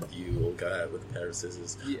quiet moment, you will go out with a pair of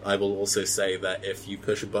scissors. Yeah. I will also say that if you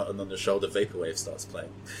push a button on your shoulder, Vaporwave starts playing.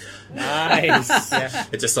 Nice. Yeah.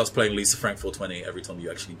 It just starts playing Lisa Frank 420 every time you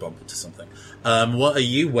actually bump into something. What are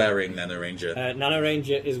you wearing, Nano Ranger? Nano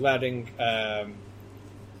Ranger is wearing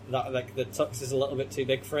that like the tux is a little bit too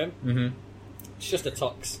big for him. Mm-hmm. It's just a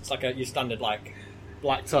tux. It's like your standard like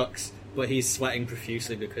black tux, but he's sweating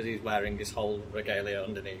profusely because he's wearing his whole regalia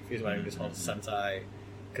underneath. He's wearing his whole sentai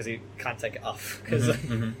because he can't take it off. Because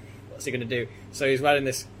what's he going to do? So he's wearing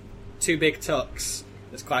this too big tux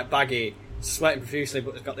that's quite baggy, sweating profusely,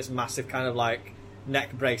 but it's got this massive kind of like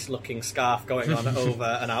neck brace looking scarf going on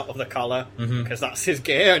over and out of the collar because that's his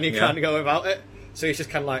gear and he can't go without it. So he's just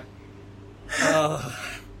kind of like,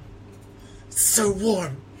 oh. It's so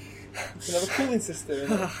warm. You have a cooling system.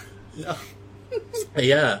 No.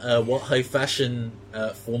 Yeah, what high fashion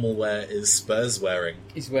formal wear is Spurs wearing?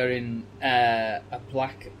 He's wearing a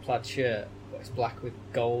black plaid shirt, but it's black with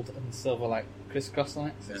gold and silver like crisscross on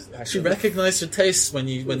it. So it's like She a- recognised your taste when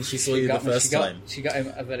she saw you the first time. She got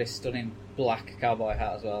him a very stunning black cowboy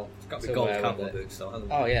hat as well. It's got to to be gold wear with cowboy it. boots though,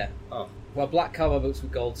 hasn't it? Oh yeah. Oh. Well, black cowboy boots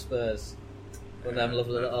with gold spurs. With them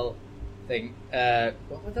lovely little thing.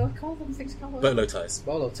 What do I call them? Things called Bolo ties.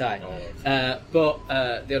 bolo tie. Oh. But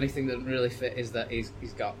the only thing that doesn't really fit is that he's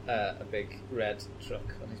got a big red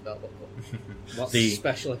truck on his belt buckle. What's the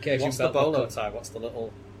special occasion What's the belt bolo buckle? tie? What's the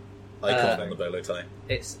little... Icon on the bolo tie.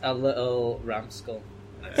 It's a little ram skull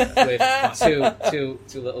with two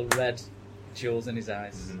little red jewels in his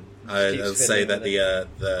eyes. I'll say that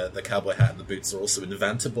the cowboy hat and the boots are also in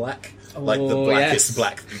Vanta black, Oh, like the blackest yes.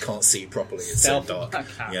 black that you can't see properly. It's Stealth so dark. black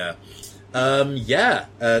hat.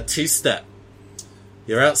 Yeah. Two-step.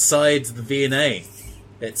 You're outside the V&A.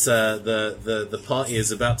 It's the party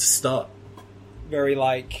is about to start. Very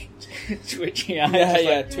like Twitchy eyes.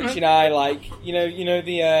 yeah, twitching eye, like you know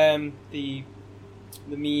the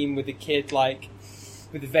meme with the kid like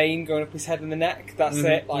with the vein going up his head and the neck. That's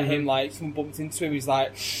it. Like him, like someone bumped into him. He's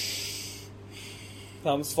like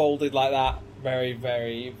thumbs folded like that. Very,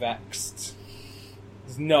 very vexed.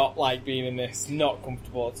 Does not like being in this. Not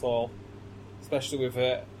comfortable at all, especially with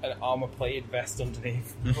an armor-plated vest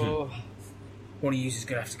underneath. Oh, one of you is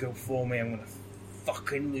gonna have to go before me. I'm gonna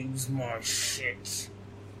fucking lose my shit.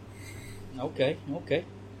 Okay.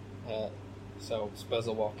 So Spurs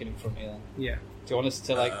are walking in front of you then. Yeah. Do you want us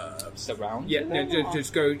to like surround? Yeah, you no, then,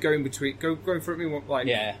 just go in between. Go in front of me. Like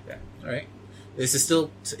Yeah. All right. This is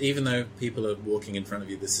still, even though people are walking in front of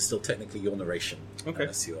you, this is still technically your narration. Okay.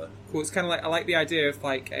 Unless you are. Cool. It's kind of like I like the idea of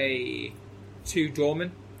like two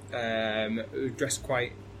doormen who dress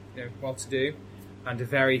quite well to do, and a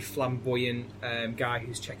very flamboyant guy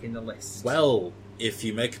who's checking the list. Well, if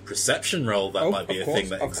you make a perception roll, that might be a thing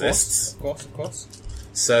that exists. Of course.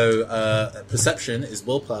 So, perception is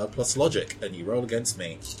willpower plus logic, and you roll against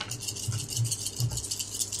me.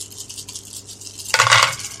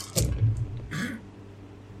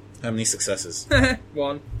 How many successes?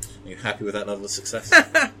 One. Are you happy with that level of success?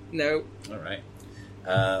 No. All right.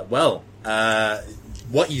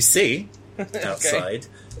 What you see outside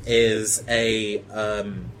is a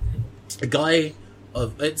guy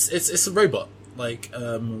of it's a robot, like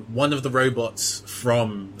one of the robots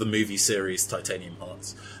from the movie series Titanium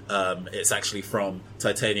Hearts. It's actually from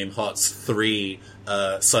Titanium Hearts 3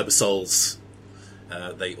 Cyber Souls.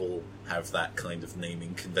 They all have that kind of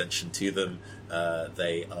naming convention to them.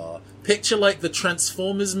 They are picture like the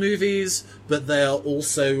Transformers movies, but they are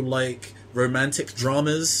also like romantic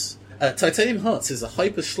dramas. Titanium Hearts is a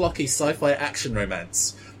hyper-schlocky sci-fi action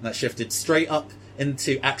romance that shifted straight up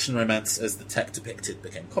into action romance as the tech depicted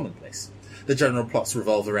became commonplace. The general plots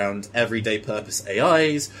revolve around everyday purpose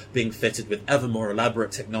AIs being fitted with ever more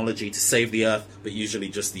elaborate technology to save the Earth, but usually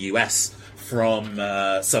just the US, from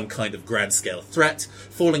some kind of grand-scale threat,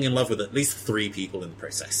 falling in love with at least 3 people in the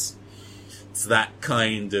process. It's that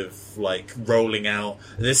kind of, like, rolling out.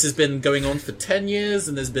 This has been going on for 10 years,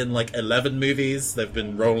 and there's been, like, 11 movies. They've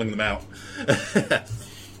been rolling them out.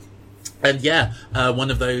 And yeah,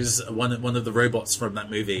 one of the robots from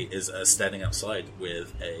that movie is standing outside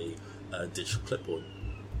with a digital clipboard.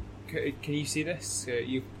 Can you see this?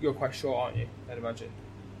 You're quite short, aren't you? I'd imagine.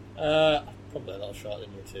 Probably a little shorter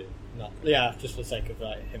than you two. Not, yeah, just for the sake of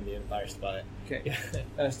him being embarrassed about it. Okay.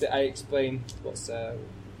 I explain what's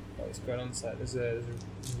going on. So there's a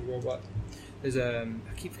robot. There's I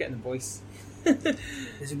keep forgetting the voice.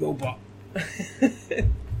 There's a robot.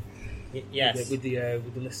 Yes. With the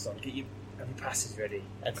list on. Have your passes ready.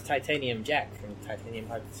 That's Titanium Jack from Titanium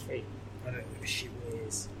Hearts 3. I don't know what she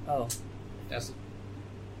wears. Oh. That's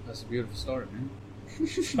a beautiful story, man.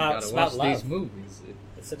 It's Gotta about watch love. these movies.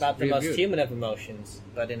 It's about the real most good. human of emotions,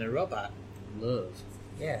 but in a robot. Love.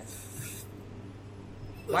 Yeah.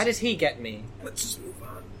 Why does he get me? Let's just move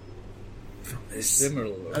on from this.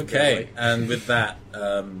 Similar. Okay, and with that,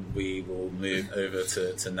 we will move over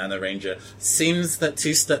to Nano Ranger. Seems that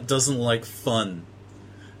Two Step doesn't like fun.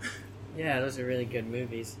 Yeah, those are really good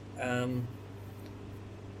movies.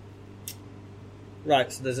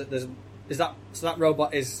 Right, so that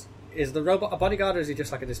robot is the robot a bodyguard, or is he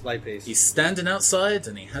just like a display piece? He's standing outside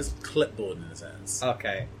and he has a clipboard in his hands.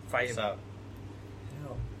 Okay, Fight him. so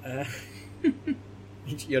no,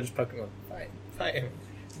 you're just Pokemon. Fight him.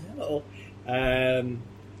 No.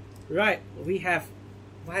 Right, we have.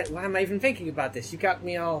 Why am I even thinking about this? You got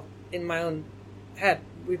me all in my own head.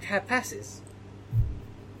 We've had passes.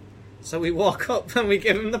 So we walk up and we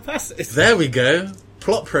give him the passes. There we go.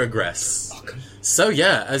 Plot progress. So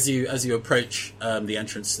yeah, as you approach the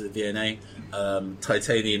entrance to the V&A,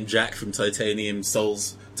 Titanium Jack from Titanium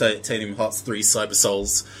Hearts 3 Cyber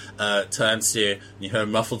Souls turns to you, and you hear a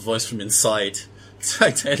muffled voice from inside.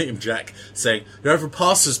 Titanium Jack saying, "You're over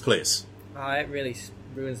passes, please." Oh, it really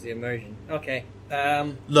ruins the immersion. Okay.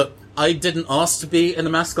 Look, I didn't ask to be in a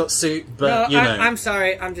mascot suit, but no, you know. I'm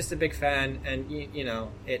sorry. I'm just a big fan, and you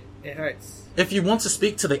know, it hurts. If you want to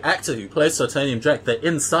speak to the actor who plays Titanium Jack, they're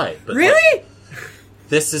inside. But Really?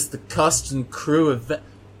 this is the cast and crew of.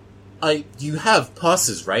 You have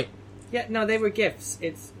passes, right? Yeah. No, they were gifts.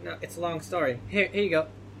 It's a long story. Here you go.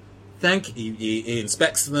 He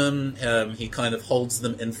inspects them. He kind of holds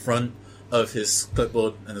them in front of his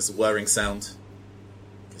clipboard, and there's a whirring sound.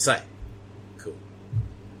 Say, cool.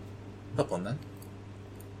 Hop on then.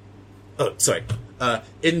 Oh, sorry.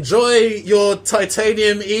 Enjoy your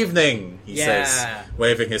titanium evening, he says,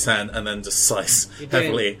 waving his hand, and then just sighs,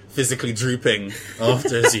 heavily, physically drooping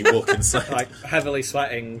after as you walk inside. Like, heavily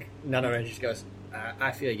sweating, Nano Ranger just goes,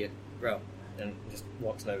 I feel you, bro, and just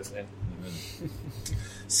walks nervously in.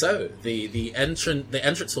 So, the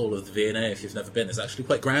entrance hall of the V&A, if you've never been, is actually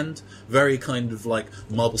quite grand. Very kind of like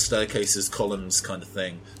marble staircases, columns kind of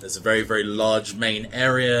thing. There's a very, very large main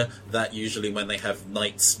area that usually when they have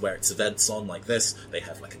nights where it's events on like this, they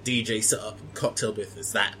have like a DJ set up and cocktail booth.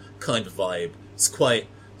 It's that kind of vibe.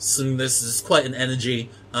 This is quite an energy.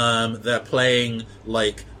 They're playing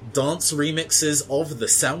like dance remixes of the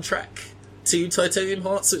soundtrack to Titanium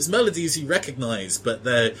Heart, so it's melodies you recognise, but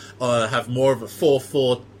they have more of a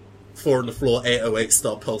 4/4 on the floor 808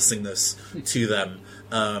 style pulsingness to them.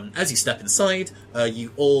 As you step inside,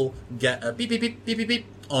 you all get a beep beep beep beep beep beep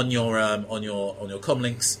on your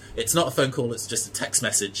comlinks. It's not a phone call; it's just a text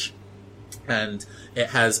message, and it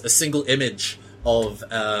has a single image of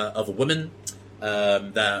a woman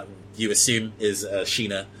that you assume is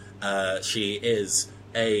Sheena. She is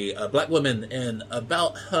a black woman in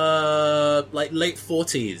about her like late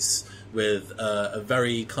 40s with a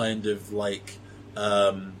very kind of like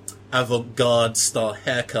avant-garde style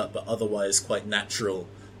haircut, but otherwise quite natural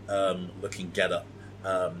looking getup.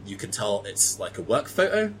 You can tell it's like a work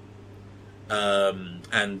photo.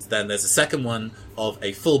 And then there's a second one of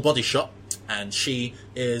a full body shot, and she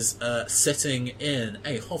is sitting in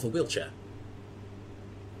a hover wheelchair.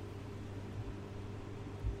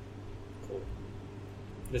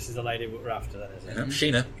 This is the lady we're after, then, is it?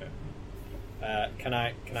 Sheena. Okay. Can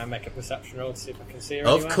I make a perception roll to see if I can see her?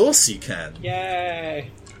 Of anywhere? course you can. Yay!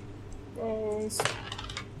 Rolls.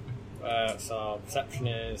 So perception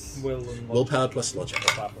is Willpower plus logic.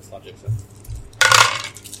 Willpower plus logic. So.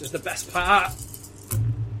 This is the best part.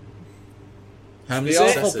 How many The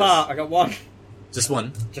awful successes? part. I got one. Just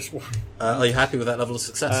one. Just one. Are you happy with that level of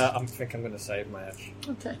success? I think I'm going to save my edge.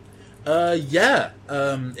 Okay. Yeah.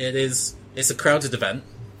 It's a crowded event.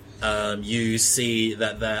 You see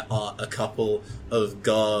that there are a couple of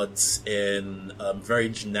guards in very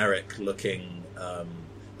generic-looking,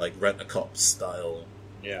 like Rent-A-Cop style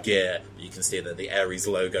gear. You can see that the Ares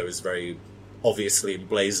logo is very obviously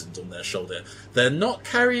emblazoned on their shoulder. They're not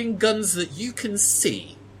carrying guns that you can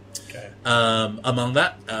see. Okay. Among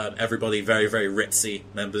that, everybody very, very ritzy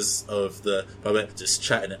members of the public, just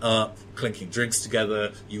chatting it up, clinking drinks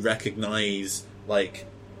together. You recognise, like,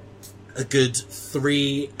 a good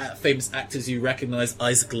 3 famous actors. You recognise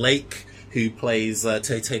Isaac Lake, who plays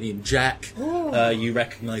Titanium Jack. You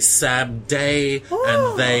recognise Sam Day,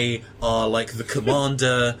 and they are like the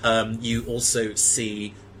commander. You also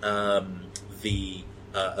see a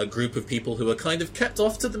group of people who are kind of kept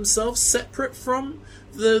off to themselves, separate from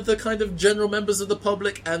the kind of general members of the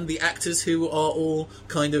public and the actors who are all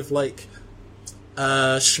kind of like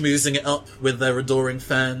schmoozing it up with their adoring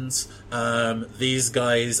fans. These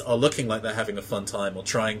guys are looking like they're having a fun time, or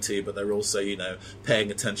trying to, but they're also,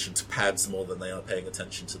 paying attention to pads more than they are paying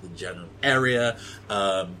attention to the general area.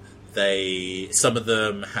 Some of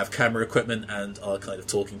them have camera equipment and are kind of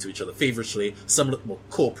talking to each other feverishly. Some look more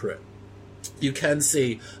corporate. You can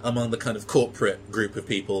see among the kind of corporate group of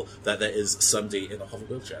people that there is somebody in a hover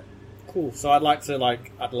wheelchair. Cool. So I'd like to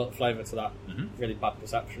add a little flavour to that really bad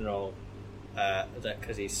perception roll.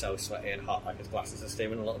 Because he's so sweaty and hot, like his glasses are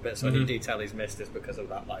steaming a little bit. So I do tell he's missed this because of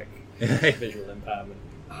that visual impairment.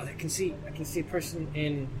 Oh, I can see a person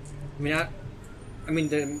in. I mean,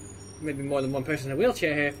 there may be more than one person in a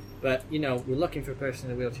wheelchair here, but we're looking for a person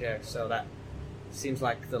in a wheelchair, so that seems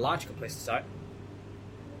like the logical place to start.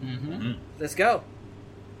 Let's go.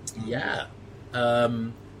 Yeah.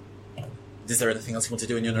 Is there anything else you want to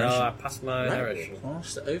do in your narration? No, I passed my narration. We'll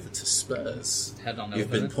pass it over to Spurs. Head on over. You've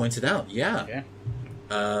been pointed out, yeah.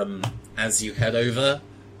 Okay. As you head over,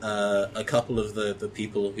 a couple of the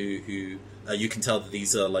people who you can tell that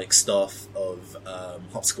these are like staff of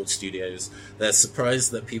Hopscotch Studios. They're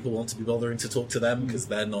surprised that people want to be bothering to talk to them because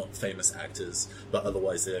they're not famous actors, but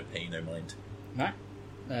otherwise they don't pay no mind. Right.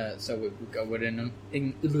 So we're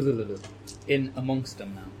in amongst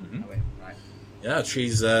them now. Are we? Right. Yeah,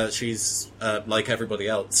 she's like everybody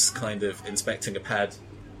else, kind of inspecting a pad.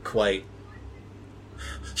 Quite.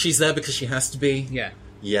 She's there because she has to be. Yeah.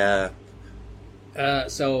 Yeah.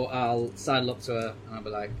 So I'll sidle up to her and I'll be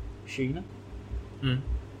like, Sheena?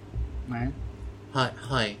 Man?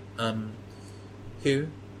 Hi.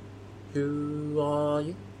 Who are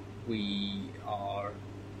you? We are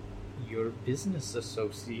your business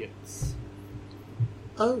associates.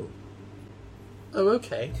 Oh,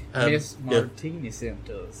 okay. Miss Martini sent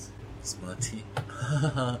us. Smarty.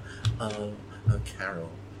 Oh, Carol.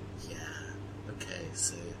 Yeah. Okay,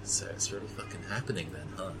 so it's really fucking happening then,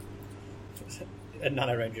 huh? And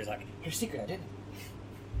Nana Ranger's like, your secret, I didn't.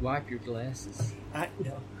 Wipe your glasses. I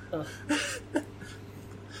know.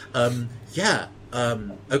 Yeah.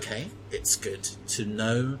 Okay. It's good to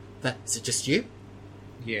know that. Is it just you?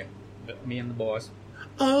 Yeah, but me and the boys.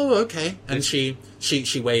 Oh, okay. And she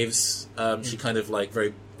waves. She kind of like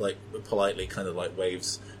very like politely kind of like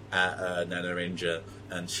waves at Nana Ranger,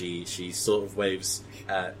 and she sort of waves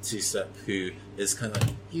at Two-Step, who is kind of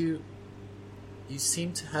like, you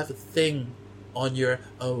seem to have a thing on your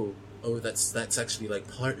that's actually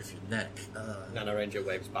like part of your neck. Nana Ranger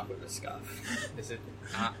waves back with a scarf. Is it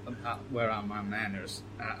where are my manners?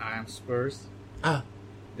 I am Spurs.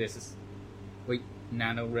 This is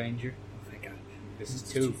Nano Ranger. Oh my god. This is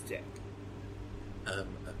Two. A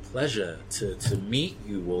pleasure to meet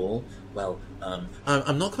you all. Well,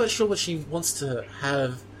 I'm not quite sure what she wants to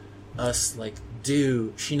have us like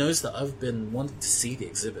do. She knows that I've been wanting to see the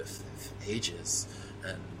exhibit for ages,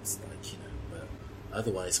 and like, you know, but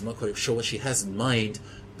otherwise I'm not quite sure what she has in mind.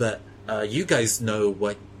 But you guys know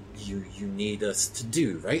what you need us to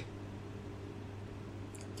do, right?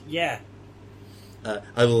 Yeah.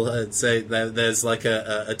 I will say that there's like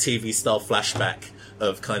a TV style flashback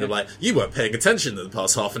of kind of like, you weren't paying attention in the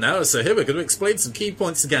past half an hour, so here we're going to explain some key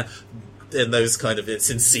points again. In those kind of, it's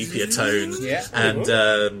in sepia tone. Yeah.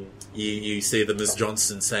 And you see the Ms.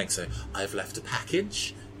 Johnson saying, so I've left a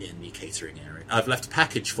package in the catering area. I've left a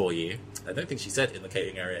package for you. I don't think she said in the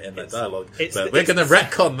catering area in that dialogue, but we're going to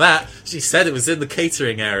retcon that. She said it was in the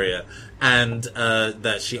catering area, and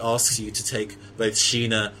that she asks you to take both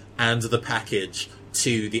Sheena and the package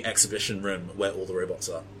to the exhibition room where all the robots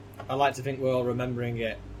are. I like to think we're all remembering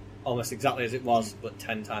it almost exactly as it was, but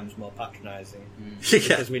 10 times more patronising.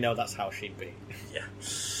 Because we know that's how she'd be. Yeah.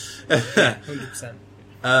 100%.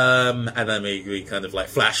 And then we kind of like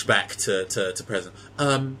flash back to present.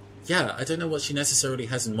 Yeah, I don't know what she necessarily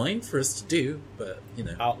has in mind for us to do, but, you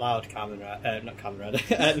know. Out loud,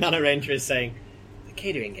 Nana Ranger is saying, the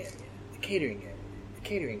catering area, the catering area, the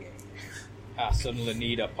catering area. I suddenly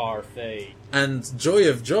need a parfait. And joy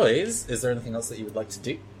of joys, is there anything else that you would like to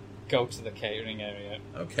do? Go to the catering area.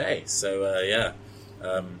 Okay, so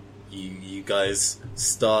you guys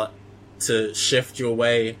start to shift your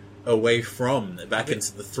way away from back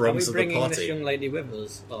into the throes of the Are we bringing this party. young lady with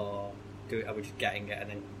us, or are we just getting it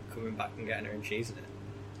and then coming back and getting her and cheesing it?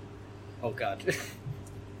 Oh god.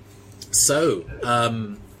 So,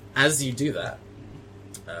 as you do that,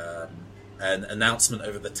 an announcement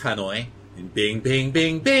over the tannoy, bing, bing,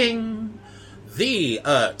 bing, bing, the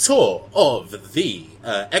tour of the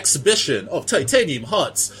exhibition of Titanium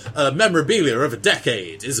Hearts memorabilia of a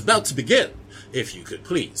decade is about to begin. If you could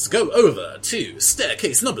please go over to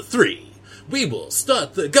staircase number 3, we will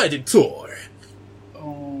start the guided tour.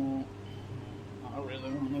 Oh, I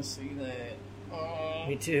really want to see that.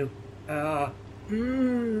 Me too.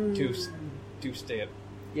 Two step.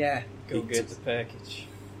 Yeah. Go get the package.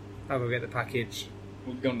 I'll go get the package.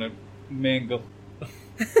 We're gonna mingle.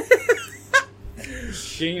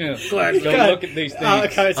 Sheena, Glad- go God. look at these things.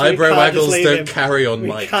 Okay, so we Eyebrow can't just waggles leave don't him. carry on We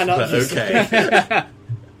mic, cannot but just okay.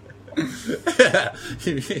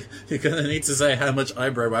 You're going to need to say how much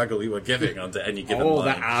eyebrow waggle you were giving onto any given Oh,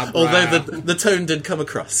 line. the eyebrow. Although the tone did come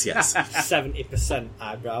across, yes. 70%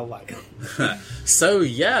 eyebrow waggle. So,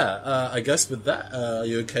 yeah, I guess with that, are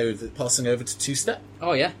you okay with it passing over to Two-Step?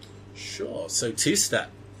 Oh yeah. Sure. So, Two-Step,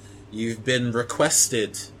 you've been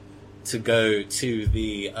requested to go to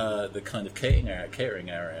the kind of catering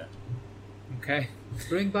area. Okay.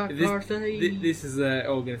 Bring back This- parfait. This is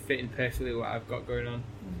all going to fit in perfectly what I've got going on.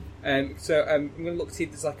 So I'm going to look to see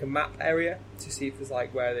if there's like a map area to see if there's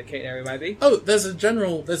like where the catering area might be. Oh, there's a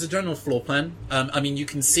general floor plan. I mean, you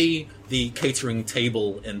can see the catering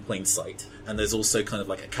table in plain sight, and there's also kind of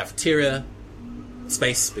like a cafeteria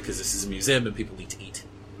space because this is a museum and people need to eat.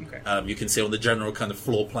 Okay. You can see on the general kind of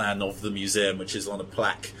floor plan of the museum, which is on a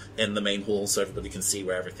plaque in the main hall, so everybody can see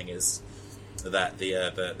where everything is. That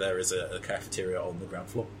there is a cafeteria on the ground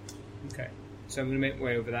floor. Okay. So I'm going to make my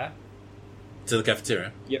way over there. To the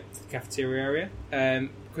cafeteria. Yep, to the cafeteria area.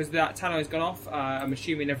 because that Tannoy's gone off, I'm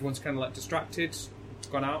assuming everyone's kind of like distracted,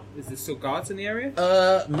 gone out. Is there still guards in the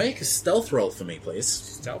area? Make a stealth roll for me, please.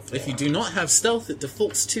 Stealth. If you do not have stealth, it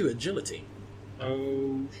defaults to agility.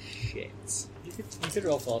 Oh shit. You could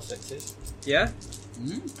roll 4 6s. Yeah.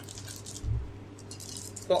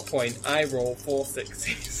 Plot point. I roll 4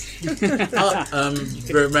 6s.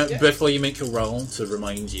 Before you make your roll, to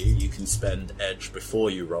remind you, you can spend edge before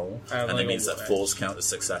you roll, and it means that 4s count as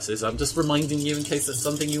successes. I'm just reminding you in case that's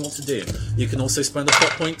something you want to do. You can also spend a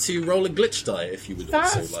plot point to roll a glitch die if you would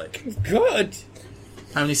also like. Good.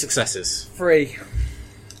 How many successes? 3.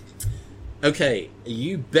 Okay,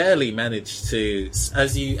 you barely manage to,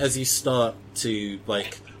 as you start to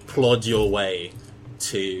like plod your way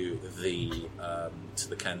to the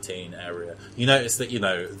canteen area, you notice that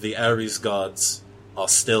the Ares guards are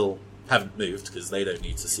still haven't moved because they don't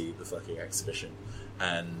need to see the fucking exhibition,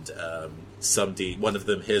 and one of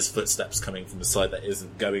them hears footsteps coming from the side that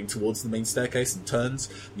isn't going towards the main staircase and turns.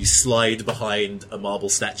 You slide behind a marble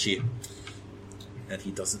statue, and he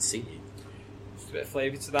doesn't see you. A bit of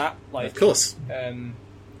flavour to that, like of course.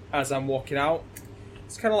 As I'm walking out,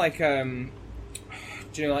 it's kind of like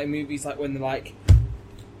do you know, like movies like when they're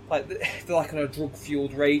they're like on a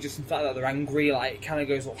drug-fueled rage or something like that. They're angry, like it kind of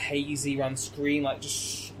goes all hazy around screen, like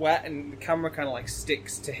just sweat, and the camera kind of like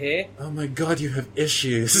sticks to here. Oh my god, you have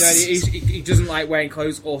issues. No, he doesn't like wearing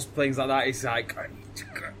clothes or things like that. He's like, I need to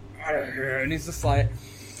get out of here, and he's just like,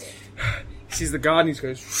 he sees the guard and he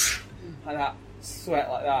goes like that. Sweat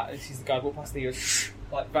like that, and sees the guy walk past and he goes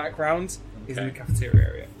like background. He's in the cafeteria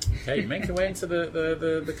area. Okay, you make your way into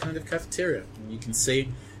the kind of cafeteria, and you can see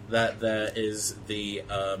that there is the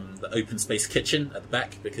open space kitchen at the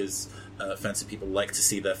back because fancy people like to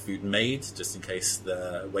see their food made, just in case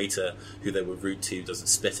the waiter who they were rude to doesn't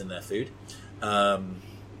spit in their food. And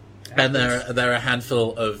there are a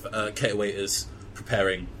handful of cater waiters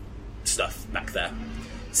preparing stuff back there.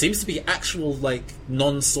 Seems to be actual, like,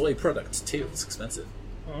 non-soy product, too. It's expensive.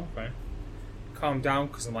 Oh, okay. Calm down,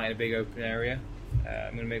 because I'm, like, in a big open area.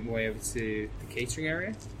 I'm going to make my way over to the catering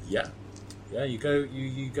area. Yeah. Yeah, you go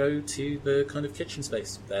to the kind of kitchen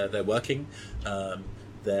space. They're working.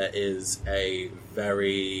 There is a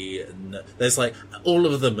very... There's, like, all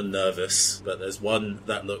of them are nervous, but there's one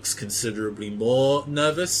that looks considerably more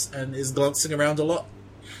nervous and is glancing around a lot.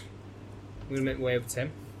 I'm going to make my way over to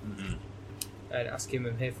him. Mm-hmm. And ask him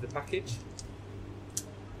I'm here for the package.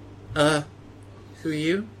 Who are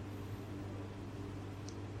you?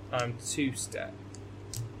 I'm Two-Step.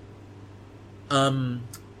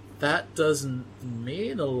 That doesn't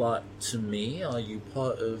mean a lot to me. Are you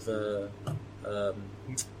part of,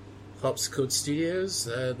 Hopscotch Studios?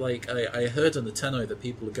 I heard on the Tannoy that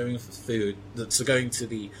people are going for food, that's going to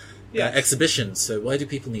the exhibition, so why do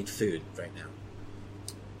people need food right now?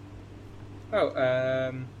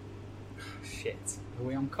 Shit. Are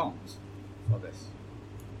we on comms for this?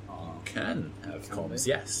 Can have comms,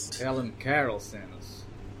 yes. Helen Carroll sent us.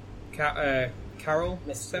 Carol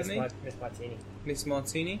Miss sent me? Martini. Miss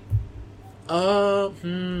Martini?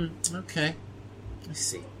 Okay. I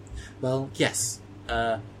see. Well, yes.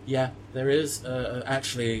 Yeah, there is,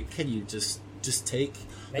 actually, can you just take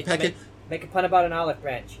the packet? Make a pun about an olive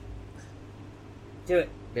branch. Do it.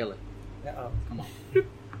 Billy. Uh-oh. Come on.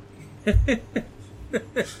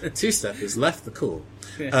 Two-Step has left the call.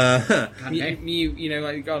 Mute,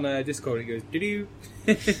 like on Discord, it goes, doo-doo.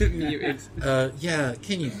 Muted. Yeah,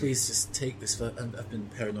 can you please just take this? I've been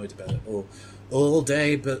paranoid about it all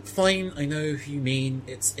day, but fine, I know who you mean.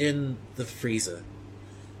 It's in the freezer.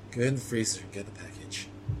 Go in the freezer and get the package.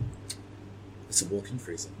 It's a walk-in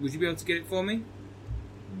freezer. Would you be able to get it for me?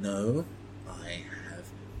 No, I have.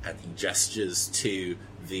 And he gestures to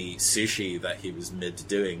the sushi that he was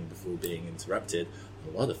mid-doing before being interrupted.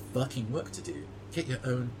 A lot of fucking work to do. Get your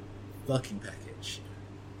own fucking package.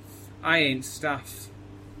 I ain't staff.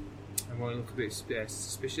 I want to look a bit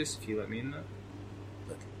suspicious if you let me in there.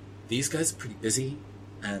 Look, these guys are pretty busy,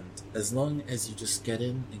 and as long as you just get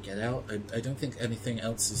in and get out, I don't think anything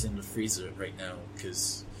else is in the freezer right now,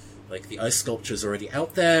 because, like, the ice sculpture's already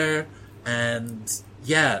out there, and,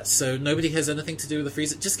 yeah, so nobody has anything to do with the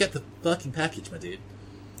freezer. Just get the fucking package, my dude.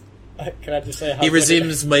 Can I just say how he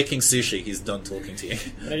resumes making sushi. He's done talking to you.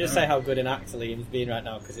 Can I just say how good an actor Liam's been right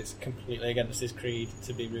now, because it's completely against his creed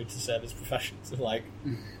to be rude to service professionals like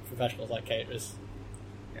caterers.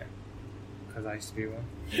 Yeah, because I used to be one.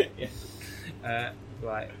 Yeah.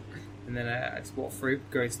 Right, and then I just walk through,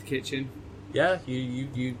 go into the kitchen. Yeah,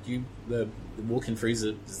 the walk-in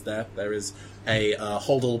freezer is there. There is a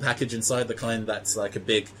hold-all package inside, the kind that's like a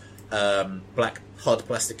big black hard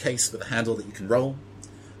plastic case with a handle that you can roll.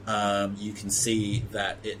 You can see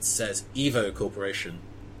that it says Evo Corporation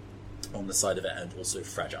on the side of it and also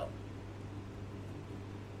fragile.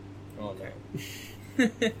 Oh no.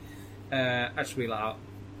 I just wheel it out.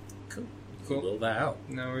 Cool. Cool. Wheel that out.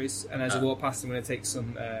 No worries. And as I walk past, I'm going to take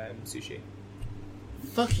some sushi.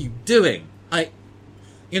 Fuck you doing?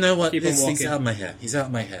 You know what? Keep on This thing's walking. out of my hair. He's out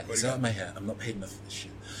of my hair. He's you out of my hair. I'm not paid enough for this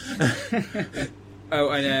shit. Oh,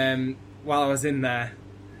 and while I was in there,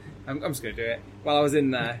 I'm just going to do it. While I was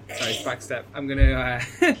in there, sorry, back step. I'm going to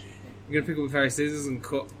I'm going to pick up a pair of scissors and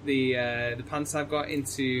cut the pants I've got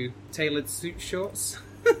into tailored suit shorts.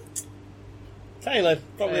 Tailored,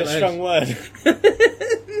 probably a Tailored. strong word.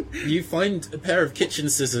 You find a pair of kitchen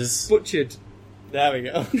scissors. Butchered. There we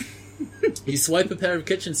go. You swipe a pair of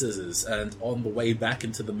kitchen scissors, and on the way back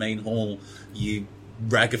into the main hall, you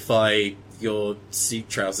ragify your suit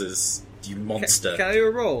trousers. You monster. Can I do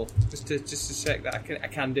a roll just to check that I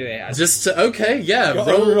can do it? Okay, yeah. Got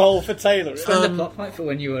a roll for Taylor. Spend a plot point for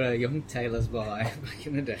when you were a young tailor's boy back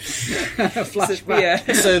in the day. Flashback.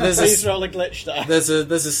 Yeah. So Please roll a glitch die. there's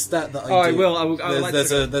a stat that I do. I will. I would like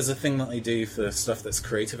to. There's a thing that I do for stuff that's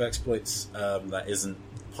creative exploits that isn't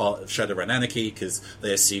part of Shadowrun Anarchy because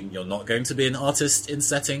they assume you're not going to be an artist in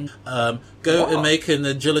setting. Go What? and make an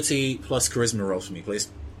agility plus charisma roll for me, please.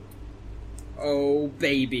 Oh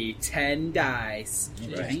baby, 10 dice.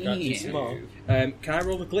 Damn. Can I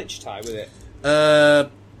roll the glitch tie with it?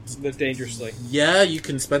 Live dangerously. Yeah, you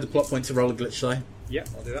can spend a plot point to roll a glitch die. Yeah,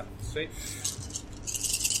 I'll do that. Sweet.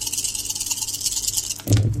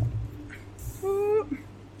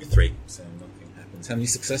 You're 3, so nothing happens. How many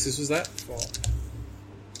successes was that? 4.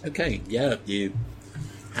 Okay, yeah, you.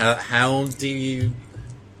 How do you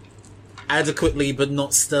adequately but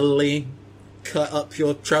not stellarly cut up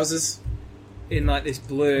your trousers? In like this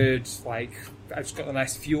blurred, like I've just got the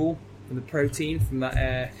nice fuel from the protein from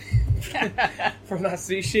that from that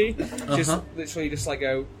sushi. Just literally just like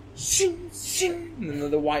go shing, shing, and then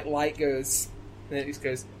the white light goes, and it just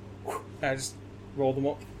goes. And I just roll them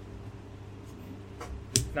up.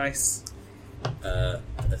 Nice. A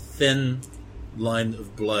thin line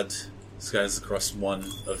of blood goes across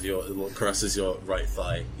crosses your right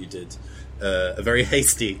thigh. You did a very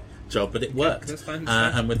hasty job, but it worked. That's fine,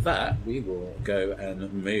 that's fine. And with that, we will go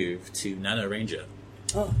and move to Nano Ranger.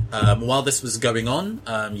 Oh. While this was going on,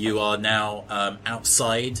 you are now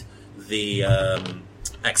outside the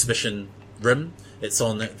exhibition room. It's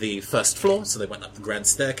on the first floor, so they went up the grand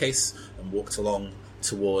staircase and walked along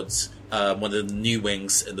towards one of the new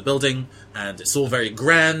wings in the building, and it's all very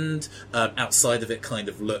grand. Outside of it kind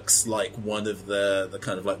of looks like one of the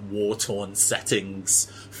kind of like war-torn settings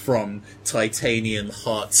from Titanium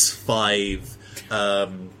Hearts 5,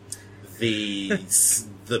 the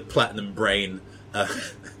Platinum Brain.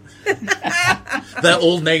 They're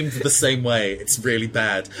all named the same way. It's really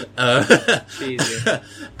bad. Easy.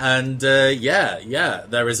 And yeah,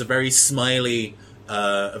 there is a very smiley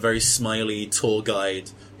tour guide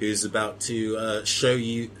who's about to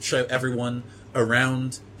show everyone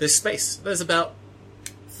around this space. There's about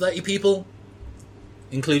 30 people,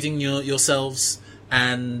 including yourselves,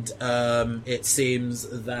 and it seems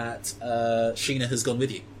that Sheena has gone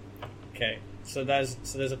with you. Okay, so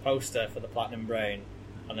there's a poster for the Platinum Brain,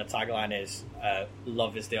 and the tagline is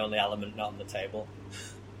 "Love is the only element not on the table."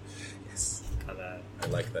 Yes, And, I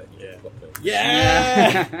like that.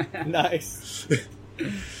 yeah, nice.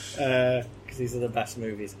 Because these are the best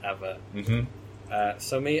movies ever. Mm-hmm.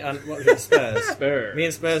 So me and what was it, Spurs? Spur. Me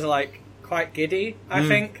and Spurs are like quite giddy. I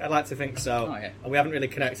think I'd like to think so. Oh, yeah. And we haven't really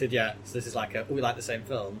connected yet. So this is like we like the same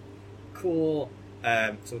film. Cool.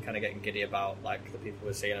 So we're kind of getting giddy about like the people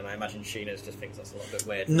we're seeing, and I imagine Sheena's just thinks that's a little bit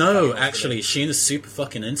weird. No, actually, Sheena's super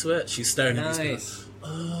fucking into it. She's staring at these Nice. guys.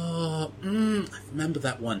 Oh, I remember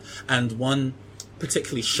that one. And one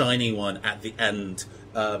particularly shiny one at the end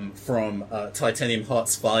from Titanium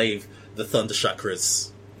Hearts 5, the Thunder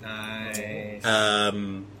Chakras. Nice.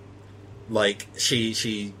 Like,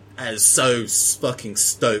 she is so fucking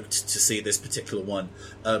stoked to see this particular one.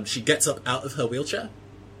 She gets up out of her wheelchair,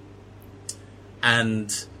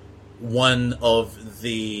 and one of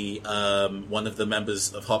the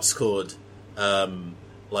members of Harpsichord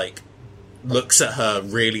like looks at her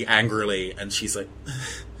really angrily, and she's like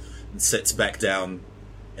and sits back down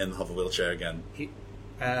in the hover wheelchair again. Do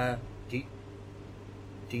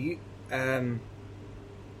you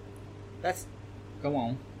that's Go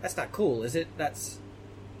on. that's not cool, is it? Are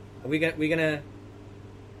we gonna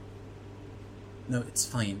No, it's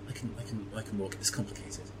fine. I can walk. It's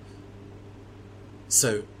complicated.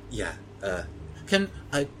 So yeah,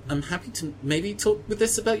 I'm happy to maybe talk with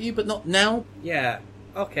this about you, but not now. Yeah.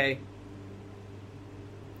 Okay.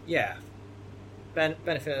 Yeah.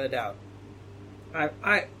 Benefit of the doubt.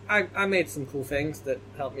 I made some cool things that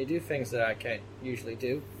help me do things that I can't usually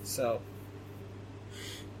do. So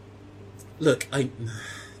Look,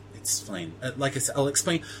 it's fine. Like I said, I'll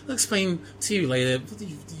explain to you later.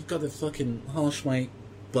 You've got a fucking harsh white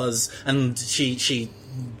buzz, and she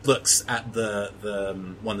looks at the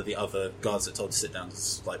one of the other guards that told her to sit down,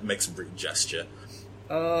 just, like makes a rude gesture.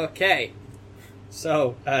 okay.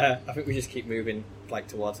 So I think we just keep moving like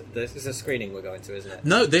towards it. This is a screening we're going to, isn't it?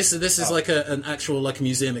 No, this is like an actual like a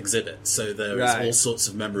museum exhibit. So there is Right. all sorts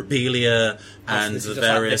of memorabilia and This is the just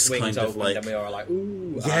like various this wings kind of opened like and we are like,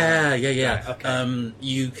 ooh. yeah. Right, okay.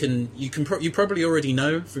 You probably already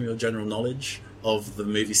know from your general knowledge of the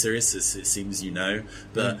movie series. It seems you know,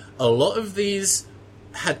 but a lot of these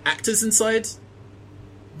had actors inside.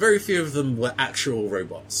 Very few of them were actual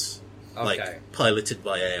robots, Okay. like piloted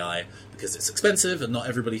by AI, because it's expensive and not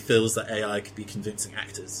everybody feels that AI could be convincing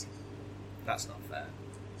actors. That's not fair.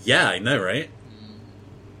 Yeah, I know, right?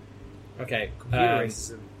 Okay. Computer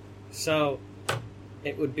racism. So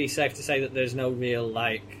it would be safe to say that there's no real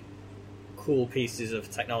like cool pieces of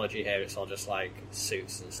technology here. It's all just like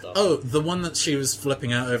suits and stuff. Oh, the one that she was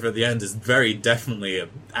flipping out over at the end is very definitely an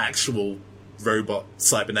actual robot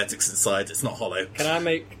cybernetics inside. It's not hollow. Can I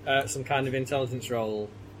make some kind of intelligence roll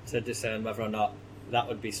to discern whether or not that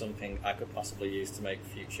would be something I could possibly use to make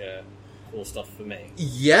future cool stuff for me?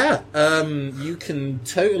 Yeah, you can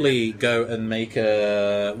totally go and make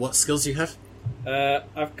a... What skills do you have?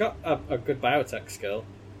 I've got a good biotech skill,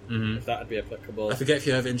 Mm-hmm. if that would be applicable. I forget if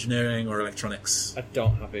you have engineering or electronics. I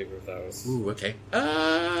don't have either of those. Ooh, okay.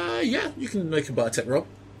 Yeah, you can make a biotech roll.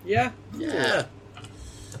 Yeah? Yeah.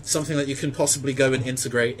 Something that you can possibly go and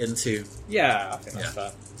integrate into... Yeah, I think that's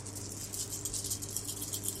fair.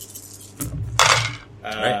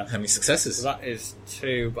 Right, how many successes? So that is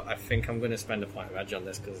 2, but I think I'm going to spend a point of edge on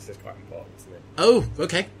this because this is quite important to me. Oh,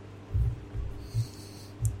 okay.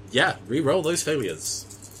 Yeah, re-roll those failures.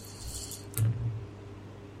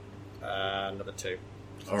 Another 2.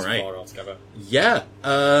 All That's right. 4 altogether. Yeah.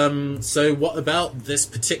 So what about this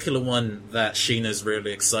particular one that Sheena's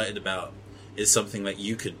really excited about is something that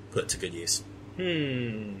you could put to good use?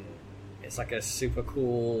 It's like a super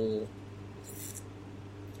cool...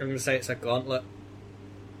 I'm going to say it's a gauntlet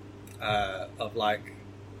of like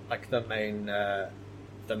the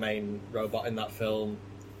main robot in that film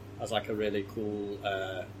has like a really cool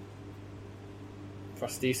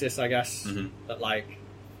prosthesis, I guess. Mhm. That like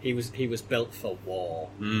he was built for war,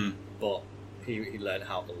 Mm. but he learned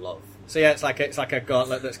how to love. So yeah, it's like a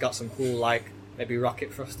gauntlet that's got some cool like maybe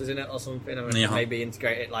rocket thrusters in it or something, or Yeah. maybe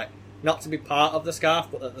integrate it like not to be part of the scarf,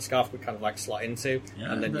 but that the scarf could kind of like slot into,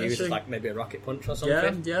 Yeah, and then that's use true. like maybe a rocket punch or Yeah,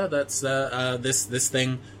 something. yeah. That's this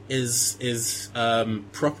thing is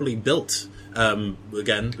properly built. Again,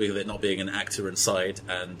 with it not being an actor inside,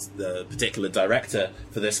 and the particular director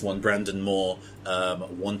for this one, Brandon Moore,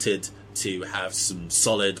 wanted to have some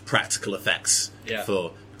solid practical effects Yeah.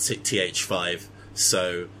 for TH5.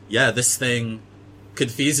 So yeah, this thing could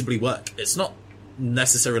feasibly work. It's not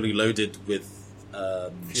necessarily loaded with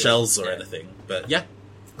shells or yeah. anything, but yeah.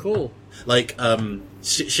 Cool. Like,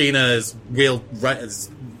 Sheena is has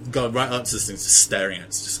gone right up to this thing, just staring at it.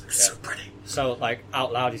 It's just like, so Yeah. pretty. So like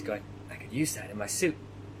out loud, he's going, "I could use that in my suit."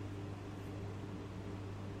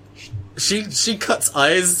 She cuts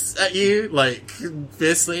eyes at you, like,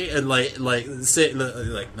 fiercely, and like,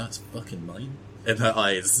 no, it's fucking mine. And her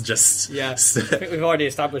eyes just... Yeah, I think we've already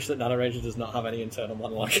established that Nano Ranger does not have any internal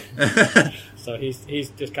monologue, so he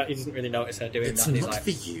doesn't really notice her doing It's that. And he's not like, for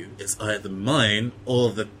you, it's either mine or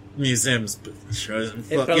the museum's, but chosen.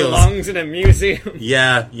 "It Fuck yours. belongs in a museum."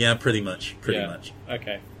 Yeah, pretty much. Yeah. Much.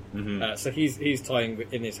 Okay. Mhm. So he's toying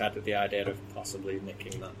in his head with the idea of possibly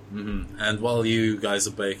nicking that. And while you guys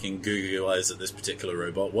are baking goo goo eyes at this particular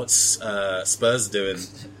robot, what's Spurs doing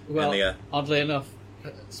Well, in the... oddly enough,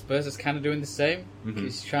 Spurs is kind of doing the same. Mhm.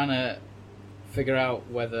 He's trying to figure out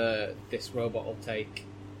whether this robot will take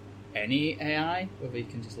any AI, whether he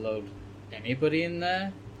can just load anybody in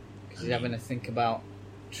there. Because he's having to think about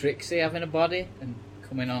Trixie having a body and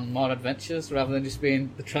coming on more adventures rather than just being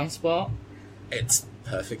the transport. It's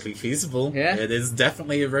perfectly feasible. Yeah? It is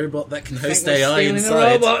definitely a robot that can host Think we're AI stealing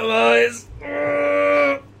inside. The robot,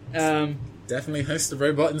 boys. Definitely host a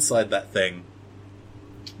robot inside that thing.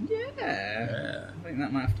 Yeah. Yeah. I think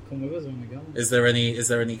that might have to come with us when we go. Is there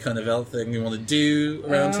any kind of other thing you want to do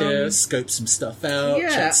around here? Scope some stuff out, Yeah,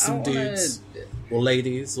 chat to some I wanna- dudes or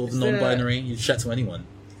ladies or the Is there- non-binary. You chat to anyone.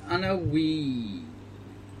 I know we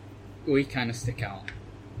kind of stick out.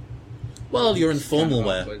 Well, you're in It's kind formal of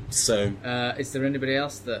wear, awkward. so Is there anybody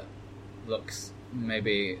else that looks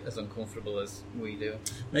maybe as uncomfortable as we do.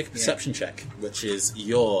 Make a perception check, which is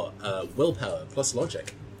your willpower plus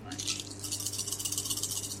logic.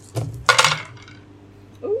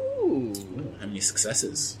 Ooh. How many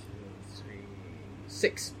successes?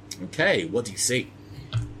 6. Okay, what do you see?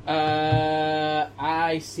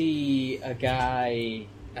 I see a guy,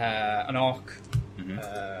 an orc,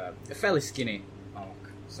 a fairly skinny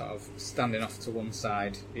orc, sort of standing off to one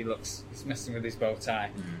side. He's messing with his bow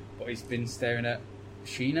tie, but he's been staring at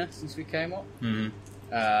Sheena since we came up.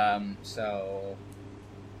 So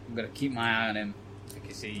I'm going to keep my eye on him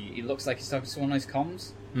because he looks like he's talking to someone on his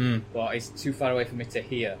comms, but he's too far away for me to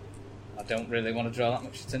hear. I don't really want to draw that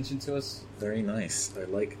much attention to us. Very nice. I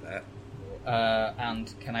like that.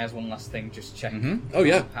 And can I ask one last thing? Just check. Oh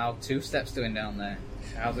yeah. How Two Steps doing down there?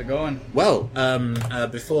 How's it going? Well,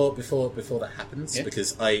 before that happens,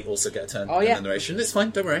 because I also get a turn in the narration. It's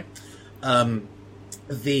fine. Don't worry.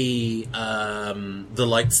 The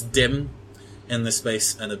lights dim in this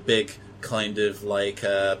space, and a big kind of like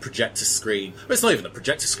projector screen. Well, it's not even a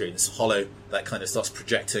projector screen. It's hollow that kind of starts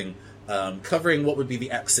projecting. Covering what would be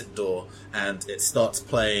the exit door, and it starts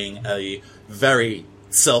playing a very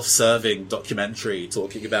self-serving documentary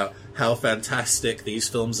talking about how fantastic these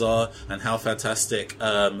films are and how fantastic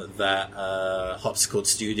that Hopsicord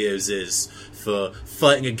Studios is for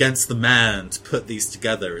fighting against the man to put these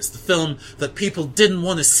together. It's the film that people didn't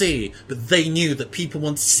want to see, but they knew that people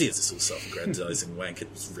wanted to see. It's a sort of self-aggrandizing wank.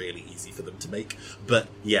 It was really easy for them to make. But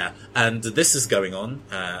yeah, and this is going on.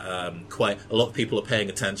 Quite a lot of people are paying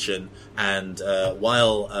attention, and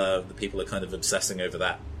while the people are kind of obsessing over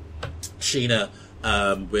that, Sheena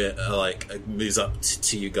moves up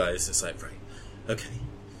to you guys. It's like, right, okay,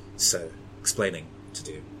 so explaining to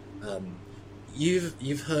do.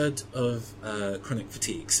 You've heard of chronic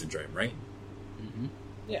fatigue syndrome, right?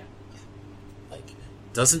 Yeah. Like,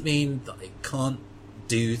 doesn't mean that I can't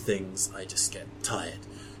do things. I just get tired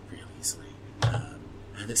really easily,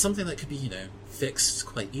 and it's something that could be, fixed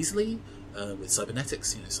quite easily with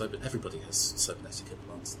cybernetics. Everybody has cybernetic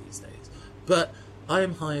implants these days. But I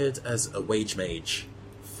am hired as a wage mage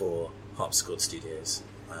for Harpsichord Studios.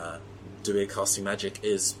 Doing casting magic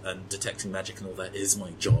and detecting magic and all that is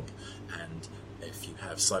my job. And if you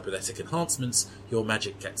have cybernetic enhancements, your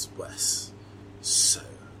magic gets worse. So,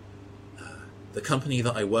 the company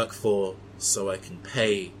that I work for, so I can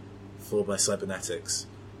pay for my cybernetics,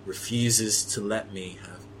 refuses to let me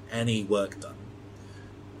have any work done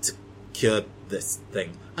to cure this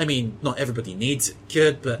thing. I mean, not everybody needs it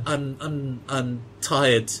cured, but I'm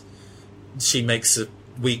tired. She makes a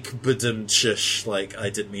weak budum shush, like I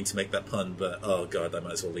didn't mean to make that pun, but oh god, I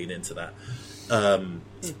might as well lean into that.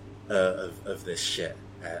 Of this shit,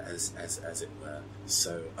 as it were.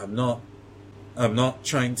 So I'm not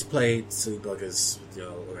trying to play silly buggers with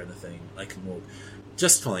y'all or anything. I can walk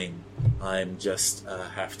just fine. I'm just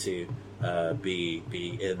have to be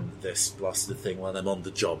in this blasted thing while I'm on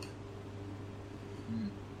the job.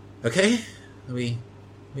 Okay?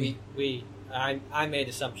 I made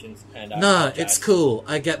assumptions, and I Nah, apologize. it's cool.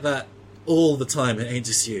 I get that all the time. It ain't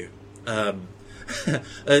just you. At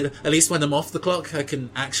least when I'm off the clock, I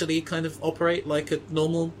can actually kind of operate like a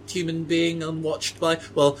normal human being, unwatched by...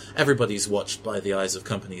 Well, everybody's watched by the eyes of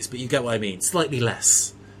companies, but you get what I mean. Slightly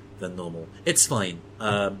less than normal. It's fine.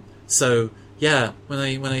 So yeah, when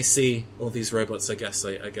I see all these robots, I guess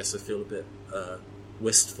I feel a bit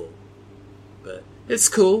wistful. But it's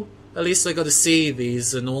cool. At least I got to see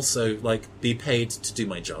these and also be paid to do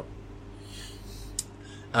my job.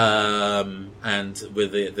 And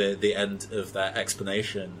with the end of that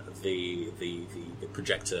explanation, the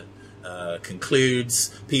projector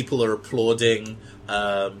concludes. People are applauding.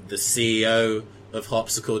 The CEO of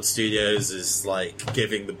Harpsichord Studios is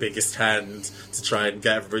giving the biggest hand to try and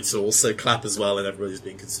get everybody to also clap as well, and everybody's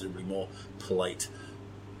being considerably more polite.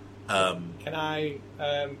 Can I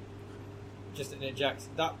just interject?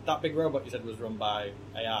 That big robot you said was run by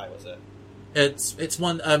AI, was it? It's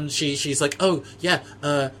one. She's like, oh yeah.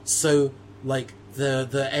 So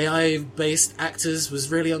the AI based actors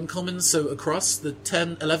was really uncommon. So across the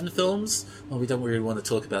 11 films, well, we don't really want to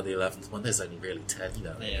talk about the 11th one. There's only really 10.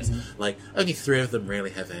 Yeah. Only 3 of them really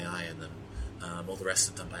have AI in them. All the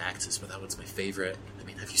rest are done by actors. But that one's my favorite. I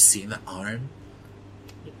mean, have you seen that arm?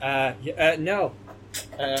 No.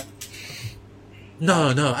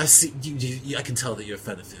 No. I see. You, I can tell that you're a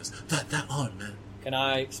fan of yours. That arm, man. Can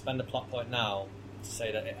I spend a plot point now to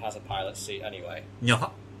say that it has a pilot seat anyway? Yeah.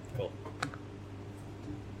 Cool.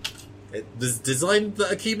 It was designed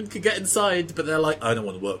that a human could get inside, but they're like, I don't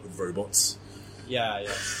want to work with robots. Yeah.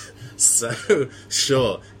 So,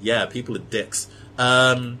 sure. Yeah, people are dicks.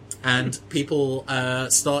 and people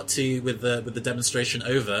start to, with the demonstration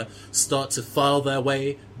over, start to file their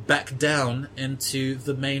way back down into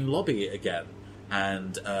the main lobby again.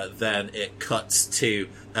 And then it cuts to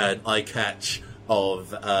an eye catch of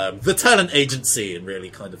the talent agency in really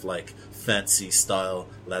kind of like fancy style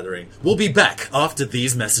lettering. We'll be back after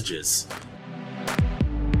these messages.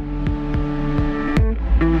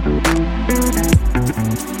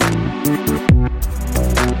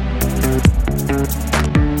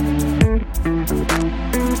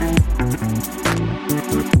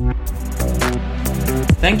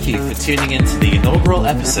 Thank you for tuning in to the inaugural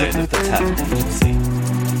episode of The Talent Agency.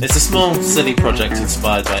 It's a small, silly project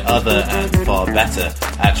inspired by other and far better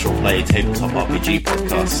actual play tabletop RPG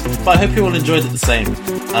podcasts, but I hope you all enjoyed it the same.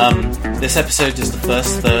 This episode is the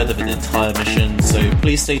first third of an entire mission, so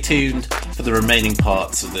please stay tuned for the remaining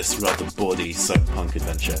parts of this rather bawdy soappunk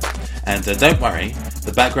adventure. And don't worry,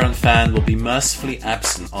 the background fan will be mercifully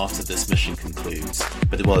absent after this mission concludes,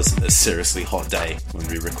 but it was a seriously hot day when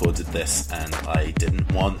we recorded this, and I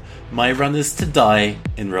didn't want my runners to die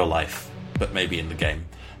in real life, but maybe in the game.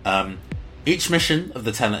 Each mission of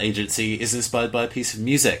the Talent Agency is inspired by a piece of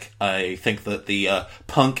music. I think that the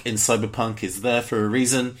punk in cyberpunk is there for a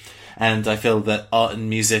reason, and I feel that art and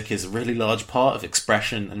music is a really large part of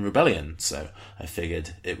expression and rebellion, so I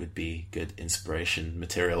figured it would be good inspiration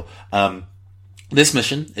material. This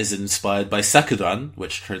mission is inspired by Sakuran,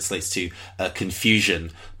 which translates to Confusion,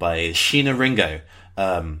 by Sheena Ringo.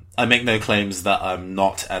 I make no claims that I'm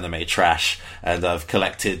not anime trash, and I've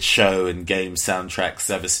collected show and game soundtracks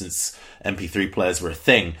ever since MP3 players were a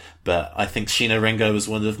thing, but I think Sheena Ringo was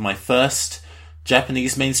one of my first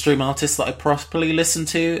Japanese mainstream artists that I properly listened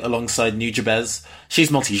to, alongside Nujabes.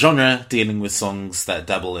 She's multi-genre, dealing with songs that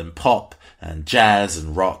dabble in pop and jazz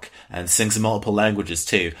and rock, and sings in multiple languages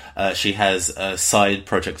too. She has a side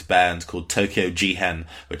project band called Tokyo Jihen,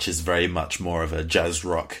 which is very much more of a jazz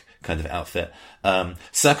rock kind of outfit.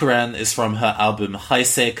 Sakuran is from her album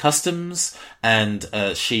Heisei Customs, and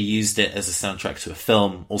she used it as a soundtrack to a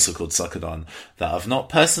film, also called Sakuran, that I've not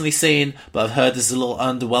personally seen, but I've heard is a little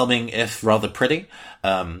underwhelming, if rather pretty.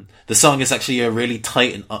 The song is actually a really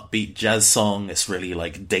tight and upbeat jazz song. It's really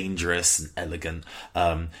like dangerous and elegant.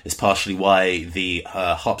 It's partially why the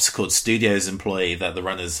Harpsichord Studios employee that the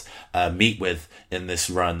runners meet with in this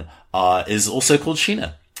run is also called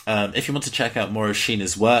Sheena. If you want to check out more of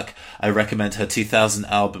Sheena's work, I recommend her 2000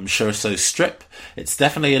 album Shouso Strip. It's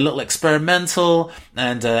definitely a little experimental,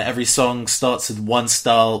 and every song starts with one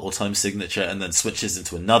style or time signature and then switches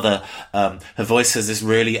into another. Her voice has this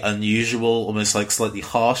really unusual, almost like slightly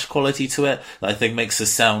harsh quality to it that I think makes her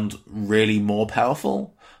sound really more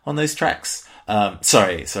powerful on those tracks.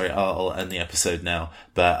 Sorry, I'll end the episode now,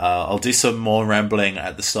 but I'll do some more rambling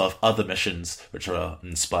at the start of other missions, which are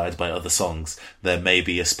inspired by other songs. There may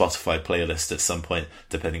be a Spotify playlist at some point,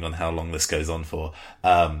 depending on how long this goes on for.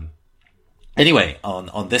 Anyway,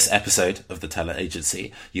 on this episode of The Talent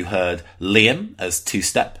Agency, you heard Liam as Two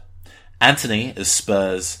Step, Anthony as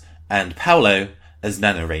Spurs, and Paolo as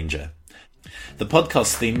Nano Ranger. The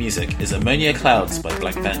podcast theme music is Ammonia Clouds by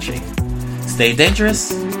Blank Banshee. Stay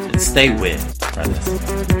dangerous and stay weird, brothers.